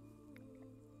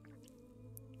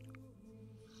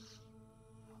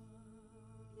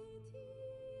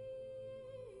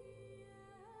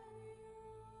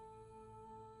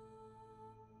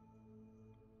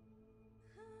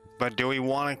 But do we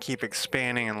want to keep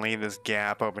expanding and leave this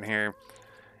gap open here?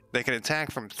 They could attack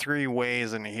from 3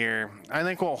 ways in here. I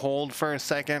think we'll hold for a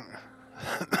second.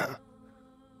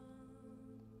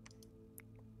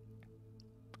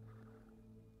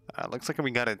 Looks like we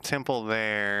got a temple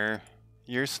there.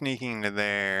 You're sneaking to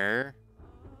there.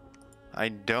 I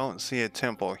don't see a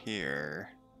temple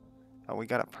here. Oh, we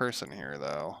got a person here,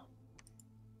 though.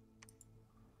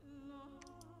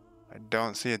 I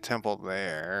don't see a temple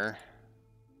there.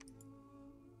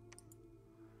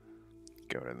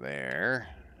 Go to there.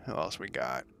 Who else we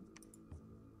got?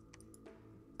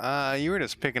 You were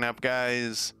just picking up,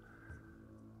 guys.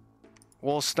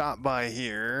 We'll stop by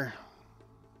here.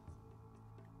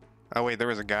 Oh, wait, there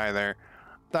was a guy there.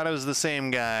 Thought it was the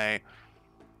same guy.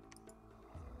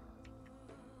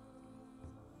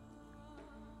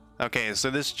 Okay,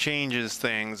 so this changes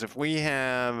things. If we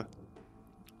have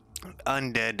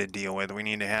undead to deal with, we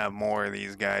need to have more of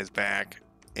these guys back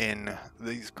in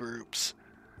these groups.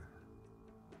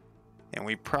 And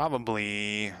we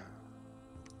probably...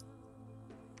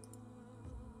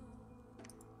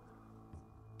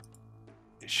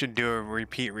 should do a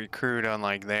repeat recruit on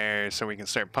like there so we can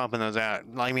start pumping those out.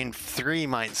 I mean, 3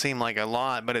 might seem like a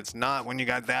lot, but it's not when you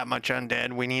got that much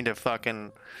undead. We need to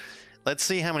fucking... Let's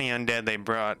see how many undead they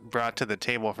brought to the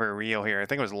table for real here. I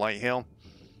think it was Light Hill.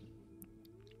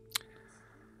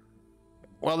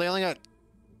 Well, they only got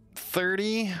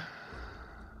 30.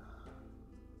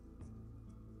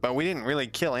 But we didn't really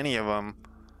kill any of them.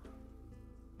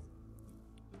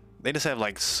 They just have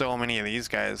like so many of these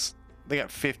guys. They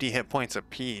got 50 hit points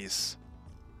apiece.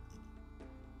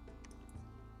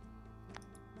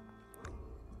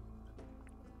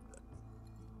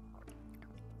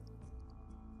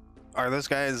 Are those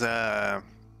guys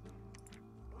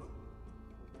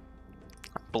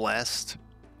blessed?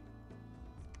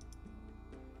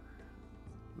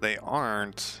 They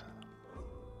aren't.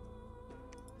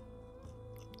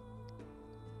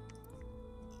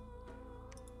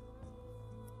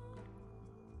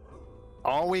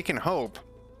 All we can hope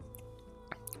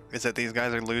is that these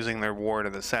guys are losing their war to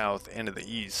the south and to the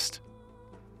east.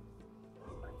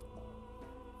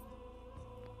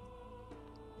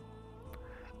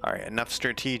 All right, enough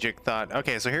strategic thought.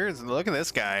 Okay, so here's, look at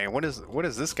this guy. What is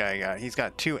this guy got? He's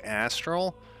got 2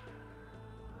 astral.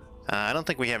 I don't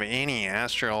think we have any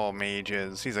astral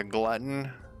mages. He's a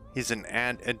glutton. He's an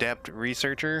adept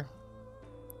researcher.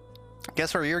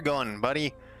 Guess where you're going,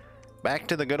 buddy? Back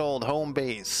to the good old home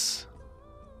base.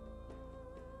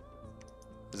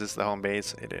 Is this the home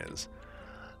base? It is.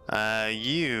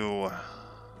 You.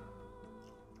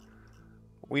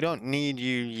 We don't need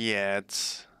you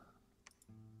yet.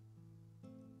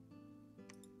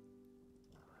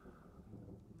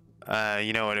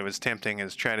 You know what, it was tempting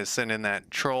is try to send in that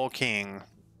Troll King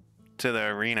to the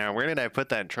arena. Where did I put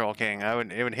that Troll King?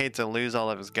 It would hate to lose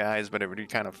all of his guys, but it would be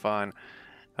kind of fun.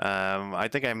 I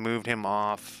think I moved him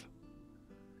off.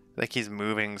 I think he's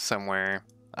moving somewhere.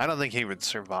 I don't think he would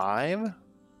survive.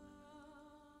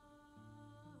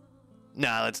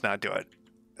 Nah, let's not do it.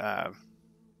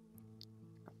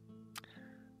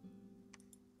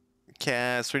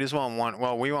 Cast. We just want one.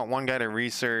 Well, we want one guy to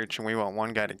research, and we want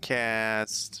one guy to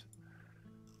cast.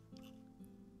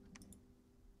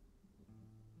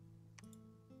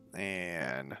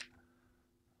 And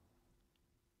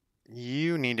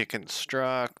you need to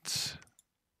construct.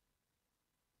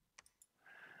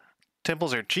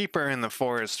 Temples are cheaper in the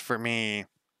forest for me.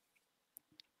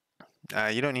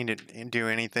 You don't need to do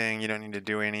anything. You don't need to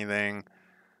do anything.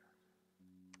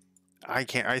 I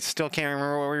still can't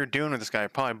remember what we were doing with this guy.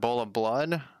 Probably bowl of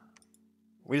blood.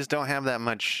 We just don't have that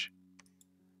much.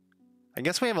 I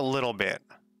guess we have a little bit.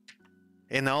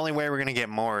 And the only way we're gonna get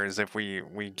more is if we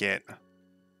get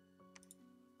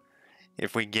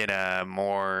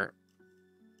more.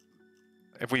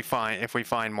 If we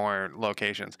find more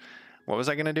locations. What was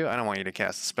I gonna do? I don't want you to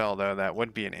cast a spell though. That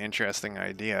would be an interesting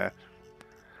idea.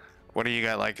 What do you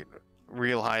got, like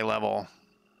real high level?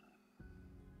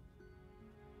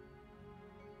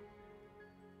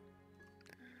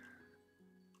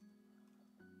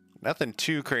 Nothing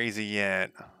too crazy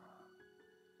yet.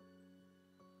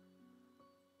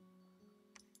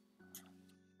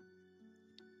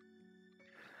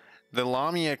 The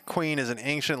Lamia Queen is an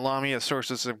ancient Lamia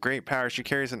sorceress of great power. She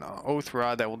carries an oath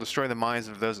rod that will destroy the minds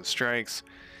of those it strikes.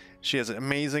 She has an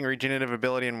amazing regenerative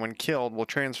ability, and when killed, will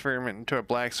transform it into a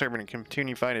black serpent and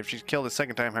continue fighting. If she's killed a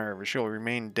second time, however, she will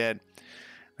remain dead.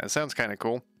 That sounds kind of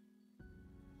cool.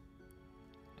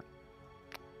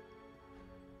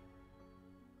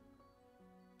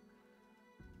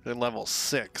 They're level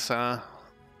 6, huh?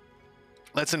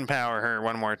 Let's empower her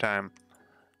one more time.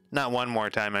 Not one more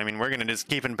time. I mean, we're gonna just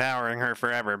keep empowering her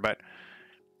forever, but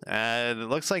it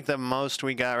looks like the most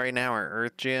we got right now are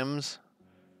Earth Gems.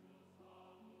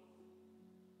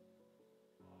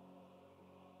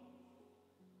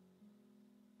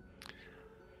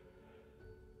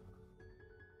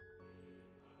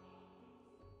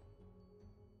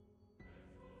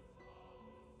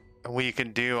 We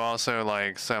could do also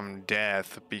like some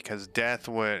death, because death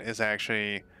is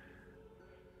actually,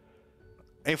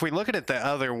 if we look at it the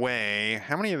other way,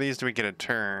 how many of these do we get a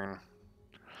turn?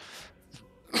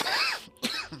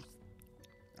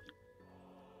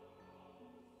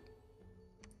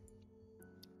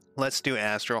 Let's do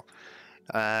astral.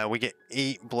 We get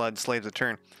 8 blood slaves a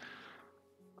turn.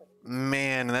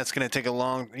 Man, that's gonna take a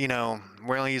long, you know,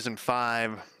 we're only using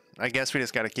 5. I guess we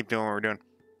just gotta keep doing what we're doing.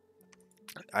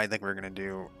 I think we're gonna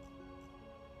do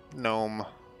gnome.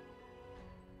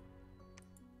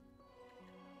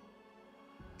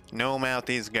 Gnome out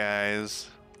these guys.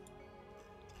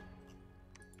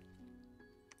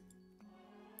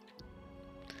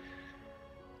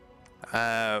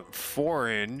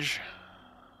 Forage.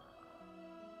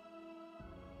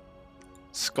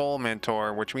 Skull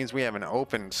Mentor, which means we have an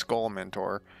open Skull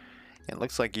Mentor. It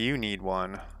looks like you need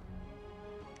one.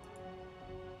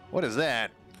 What is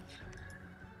that?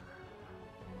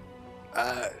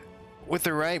 With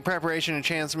the right preparation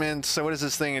enhancements, so what is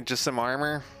this thing? It's just some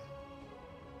armor?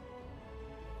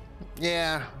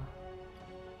 Yeah.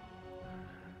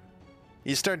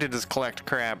 You start to just collect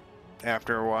crap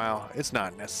after a while. It's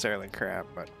not necessarily crap,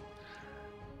 but...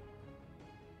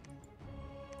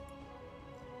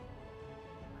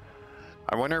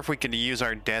 I wonder if we could use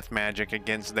our death magic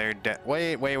against their death.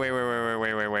 Wait. We've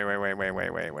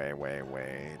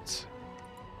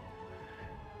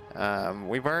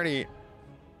already...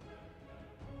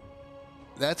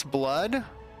 That's blood?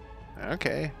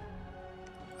 Okay.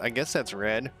 I guess that's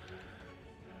red.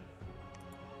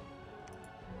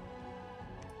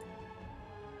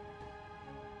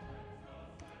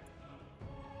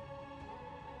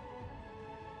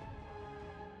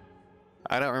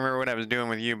 I don't remember what I was doing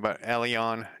with you, but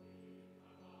Elion.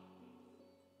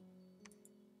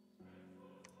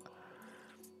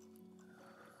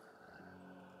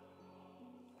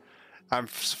 I'm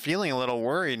feeling a little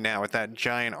worried now with that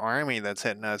giant army that's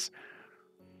hitting us.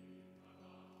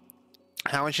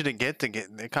 How much did it get to get?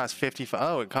 It cost 55.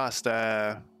 Oh, it cost,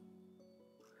 huh.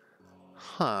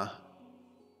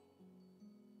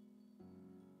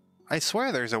 I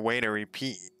swear there's a way to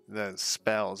repeat the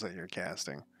spells that you're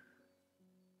casting.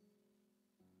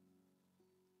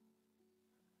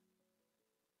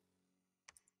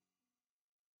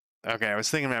 Okay, I was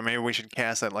thinking about maybe we should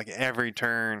cast that like every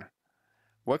turn.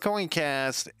 What can we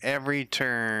cast every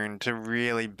turn to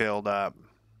really build up?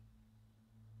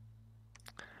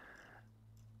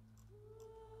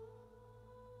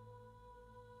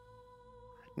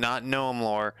 Not gnome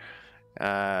lore.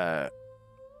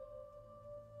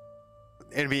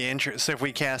 It'd be interesting if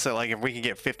we cast it, like if we could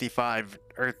get 55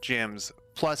 earth gems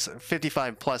plus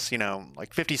 55 plus, you know,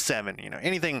 like 57, you know,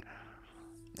 anything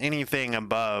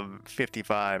above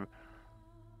 55.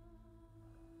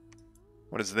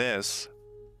 What is this?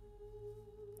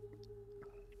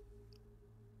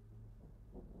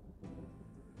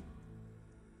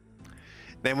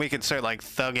 Then we could start like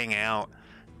thugging out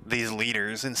these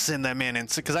leaders and send them in, and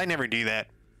because I never do that,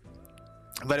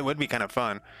 but it would be kind of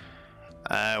fun.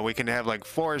 We can have like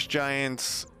forest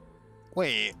giants.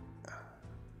 Wait,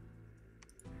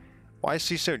 why is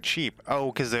she so cheap?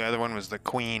 Oh, because the other one was the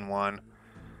queen one.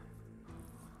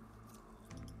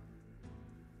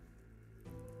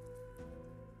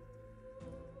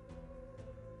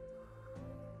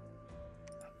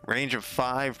 Range of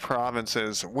 5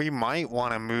 provinces. We might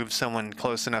want to move someone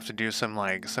close enough to do some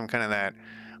like some kind of that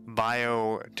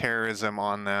bioterrorism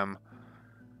on them.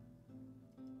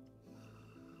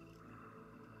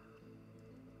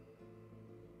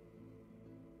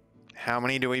 How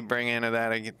many do we bring into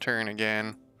that turn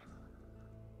again?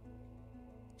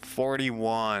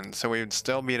 41. So we would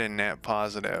still be at a net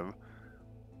positive.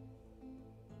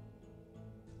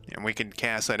 And we could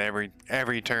cast that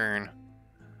every turn.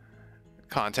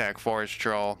 Contact Forest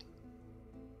Troll.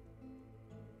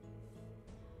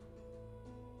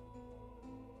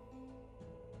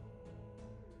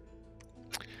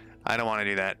 I don't want to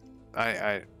do that.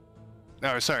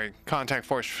 Oh, sorry. Contact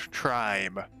Forest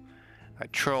Tribe. A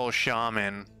Troll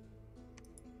Shaman.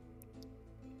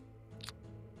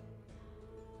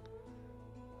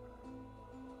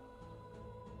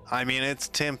 I mean, it's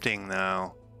tempting,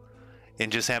 though.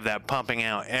 And just have that pumping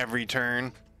out every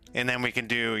turn. And then we can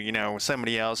do, you know,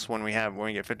 somebody else when we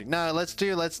get 50. No, let's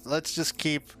just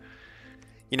keep,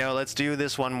 You know, let's do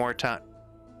this one more time.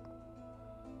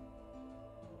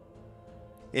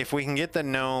 If we can get the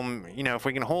gnome, you know, if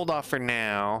we can hold off for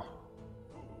now,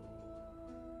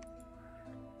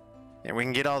 and we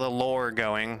can get all the lore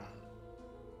going.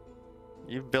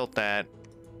 You've built that.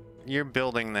 You're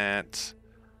building that.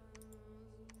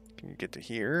 Can you get to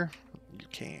here? You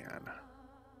can.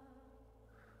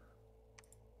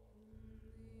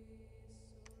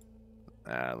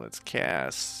 Let's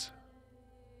cast.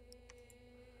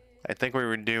 I think we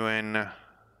were doing...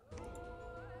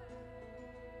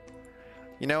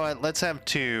 You know what? Let's have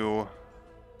 2.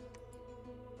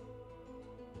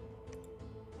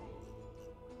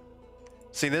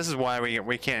 See, this is why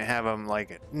we can't have them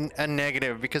like a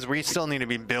negative, because we still need to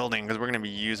be building, because we're going to be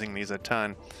using these a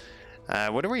ton.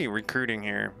 What are we recruiting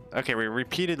here? Okay, we're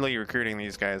repeatedly recruiting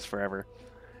these guys forever.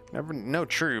 No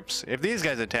troops. If these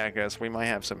guys attack us, we might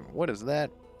have some... What is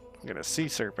that? I got a sea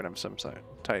serpent of some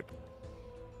type.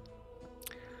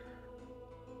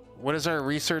 What is our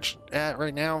research at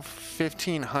right now?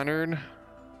 1,500?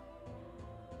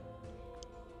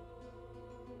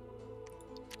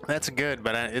 That's good,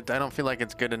 but I don't feel like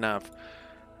it's good enough.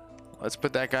 Let's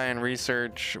put that guy in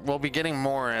research. We'll be getting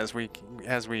more as we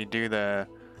do the...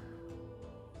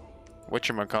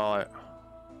 Whatchamacallit.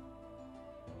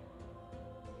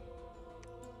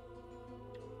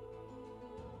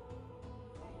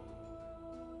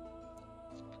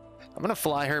 I'm gonna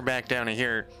fly her back down to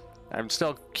here. I'm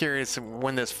still curious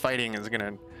when this fighting is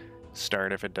gonna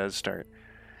start, if it does start.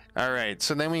 Alright,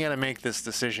 so then we gotta make this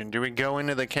decision. Do we go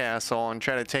into the castle and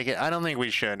try to take it? I don't think we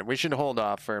should. We should hold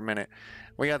off for a minute.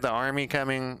 We got the army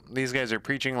coming. These guys are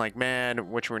preaching like mad,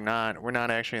 which we're not. We're not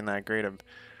actually in that great of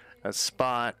a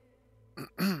spot.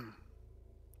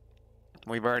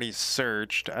 We've already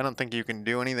searched. I don't think you can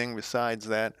do anything besides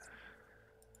that.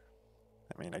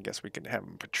 I mean, I guess we could have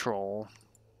them patrol.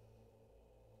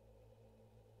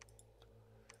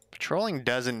 Patrolling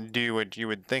doesn't do what you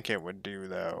would think it would do,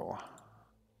 though.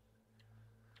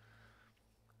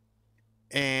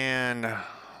 And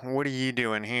what are you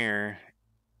doing here?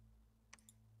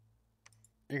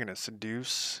 You're gonna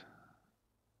seduce.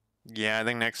 Yeah, I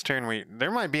think next turn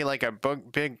there might be like a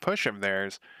big push of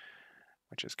theirs,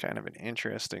 which is kind of an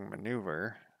interesting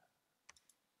maneuver.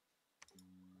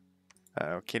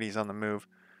 Uh-oh, Kitty's on the move.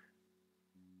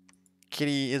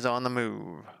 Kitty is on the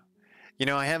move. You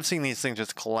know, I have seen these things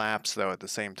just collapse, though, at the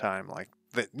same time. Like,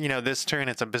 you know, this turn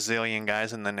it's a bazillion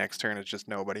guys, and the next turn it's just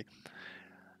nobody.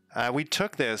 We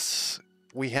took this.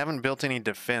 We haven't built any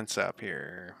defense up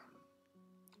here.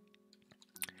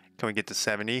 Can we get to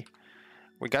 70?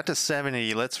 We got to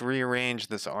 70. Let's rearrange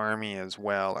this army as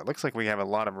well. It looks like we have a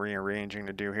lot of rearranging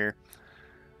to do here.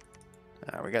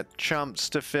 We got chumps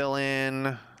to fill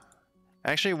in.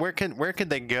 Actually, where could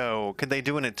they go? Could they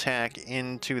do an attack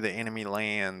into the enemy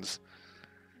lands?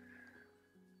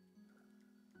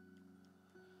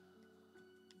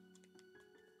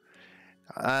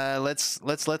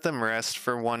 Let's let them rest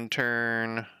for one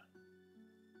turn.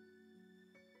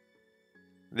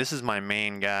 This is my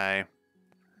main guy.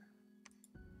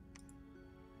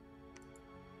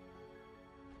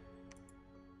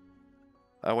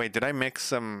 Oh wait, did I mix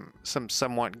some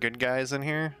somewhat good guys in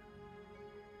here?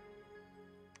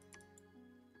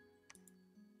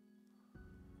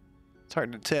 It's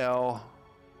hard to tell.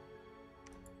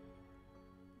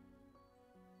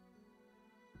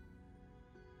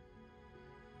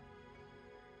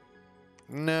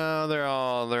 No, they're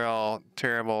all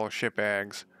terrible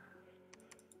shitbags.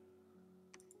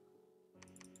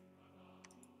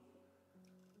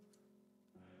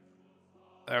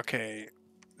 Okay,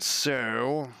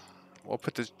 so we'll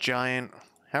put this giant.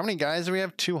 How many guys do we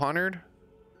have? 200?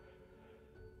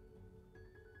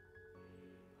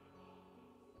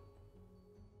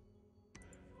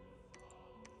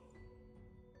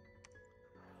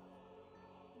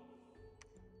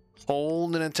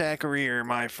 Hold and attack rear,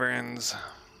 my friends.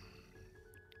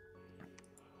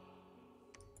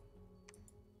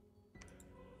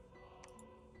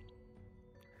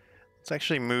 Let's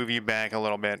actually move you back a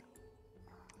little bit.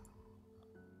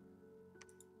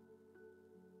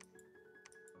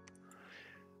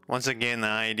 Once again, the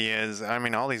idea is, I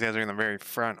mean, all these guys are in the very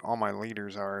front. All my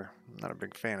leaders are. I'm not a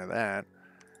big fan of that.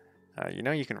 You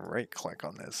know, you can right-click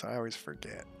on this. I always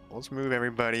forget. Let's move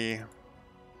everybody.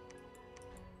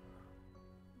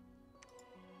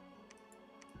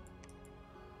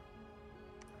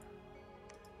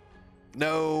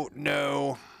 No,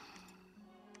 no.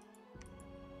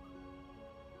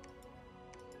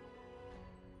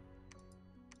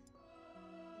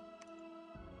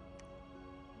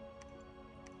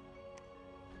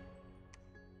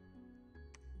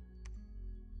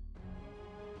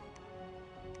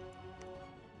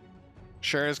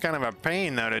 Sure is kind of a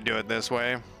pain, though, to do it this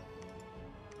way.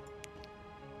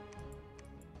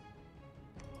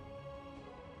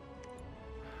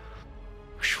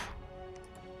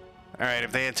 Alright,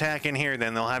 if they attack in here,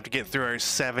 then they'll have to get through our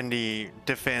 70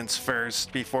 defense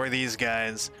first before these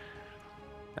guys.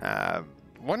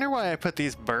 Wonder why I put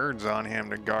these birds on him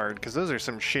to guard, because those are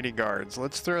some shitty guards.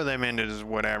 Let's throw them into just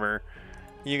whatever.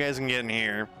 You guys can get in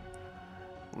here.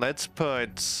 Let's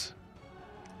put...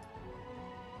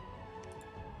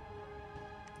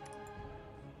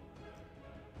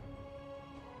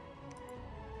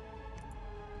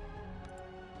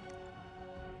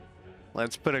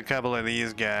 Let's put a couple of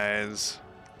these guys.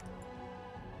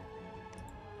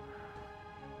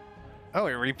 Oh,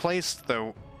 it replaced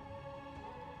the...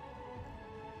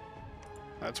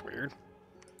 That's weird.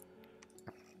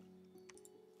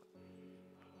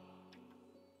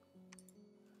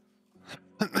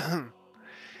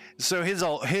 So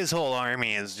his whole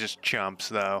army is just chumps,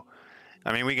 though.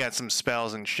 I mean, we got some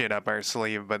spells and shit up our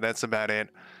sleeve, but that's about it.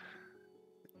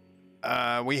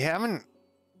 We haven't...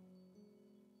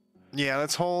 Yeah,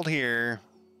 let's hold here.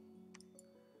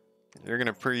 You're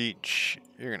gonna preach.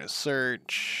 You're gonna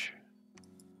search.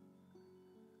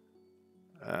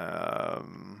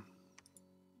 No.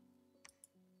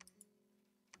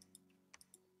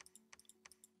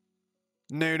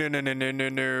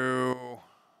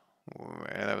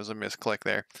 Yeah, that was a misclick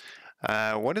there.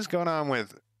 What is going on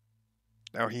with...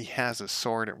 Oh, he has a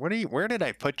sword. Where did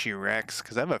I put you, Rex?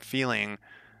 Because I have a feeling...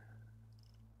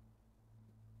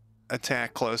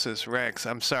 Attack closest. Rex,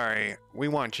 I'm sorry. We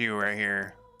want you right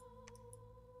here.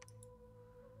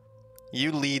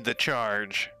 You lead the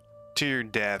charge to your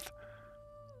death.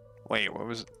 Wait, what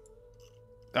was...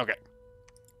 Okay.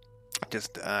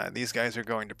 Just, these guys are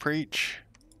going to preach.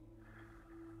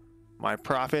 My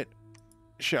prophet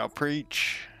shall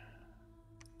preach.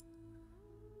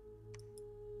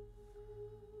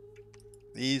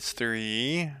 These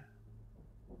three...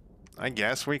 I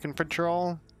guess we can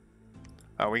patrol.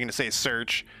 Oh, we're gonna say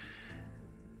search.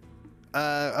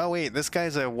 Oh wait, this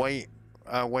guy's a white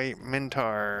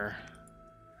Mintar.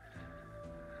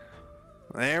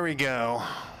 There we go.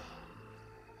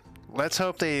 Let's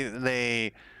hope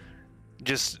they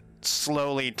just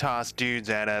slowly toss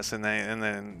dudes at us, and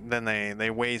then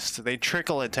they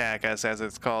trickle attack us, as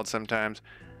it's called sometimes,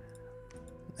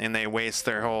 and they waste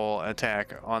their whole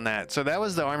attack on that. So that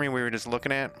was the army we were just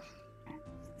looking at,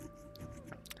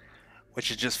 which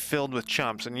is just filled with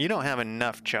chumps, and you don't have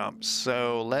enough chumps.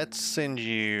 So let's send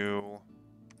you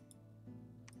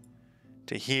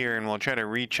to here, and we'll try to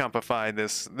re-chumpify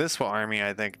this army.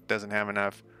 I think doesn't have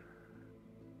enough.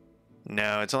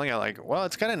 No, it's only got like, well,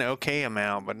 it's got an okay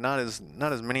amount, but not as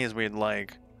many as we'd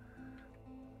like.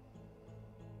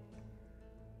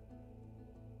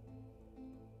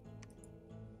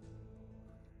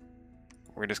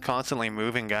 We're just constantly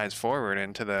moving guys forward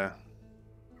into the...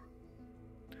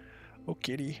 Oh,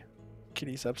 Kitty.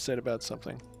 Kitty's upset about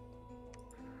something.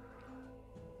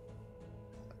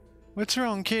 What's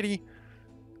wrong, Kitty?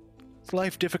 Is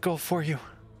life difficult for you?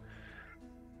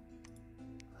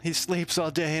 He sleeps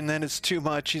all day and then it's too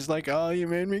much. He's like, oh, you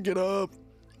made me get up.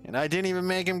 And I didn't even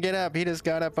make him get up. He just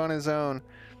got up on his own.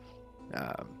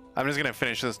 I'm just going to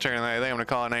finish this turn. I think I'm going to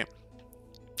call it night.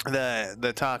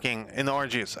 The talking in the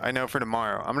orange juice. I know for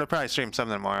tomorrow. I'm going to probably stream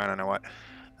something tomorrow. I don't know what.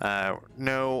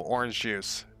 No orange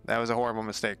juice. That was a horrible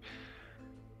mistake.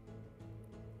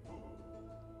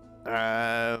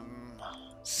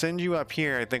 Send you up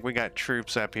here. I think we got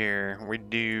troops up here. We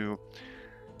do.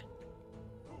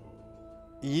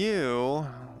 You,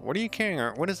 what are you carrying?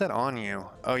 What is that on you?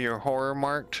 Oh, you're horror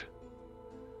marked?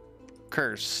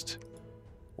 Cursed.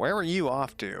 Where were you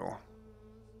off to?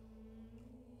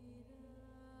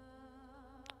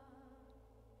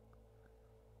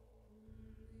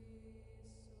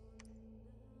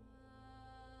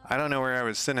 I don't know where I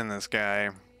was sending this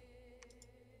guy.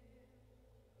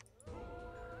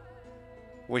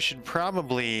 We should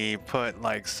probably put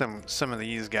like some of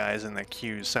these guys in the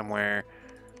queue somewhere.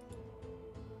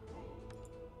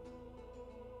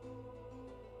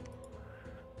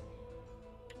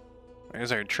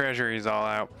 There's our treasuries all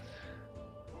out.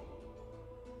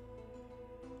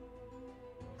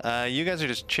 You guys are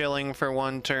just chilling for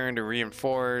one turn to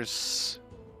reinforce.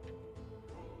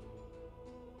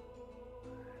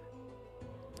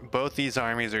 Both these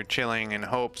armies are chilling in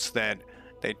hopes that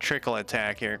they trickle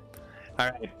attack here.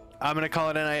 Alright, I'm going to call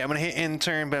it a night. I'm going to hit end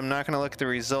turn, but I'm not going to look at the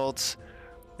results.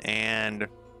 And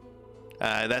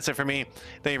that's it for me.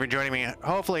 Thank you for joining me.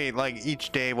 Hopefully, like,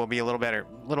 each day will be a little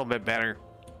bit better.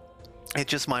 It's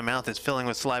just my mouth is filling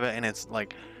with saliva, and it's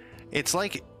like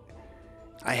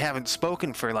I haven't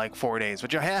spoken for like 4 days,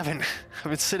 which I haven't. I've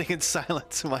been sitting in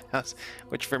silence in my house,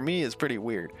 which for me is pretty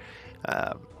weird.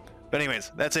 But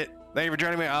anyways, that's it. Thank you for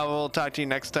joining me. I will talk to you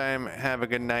next time. Have a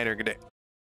good night or good day.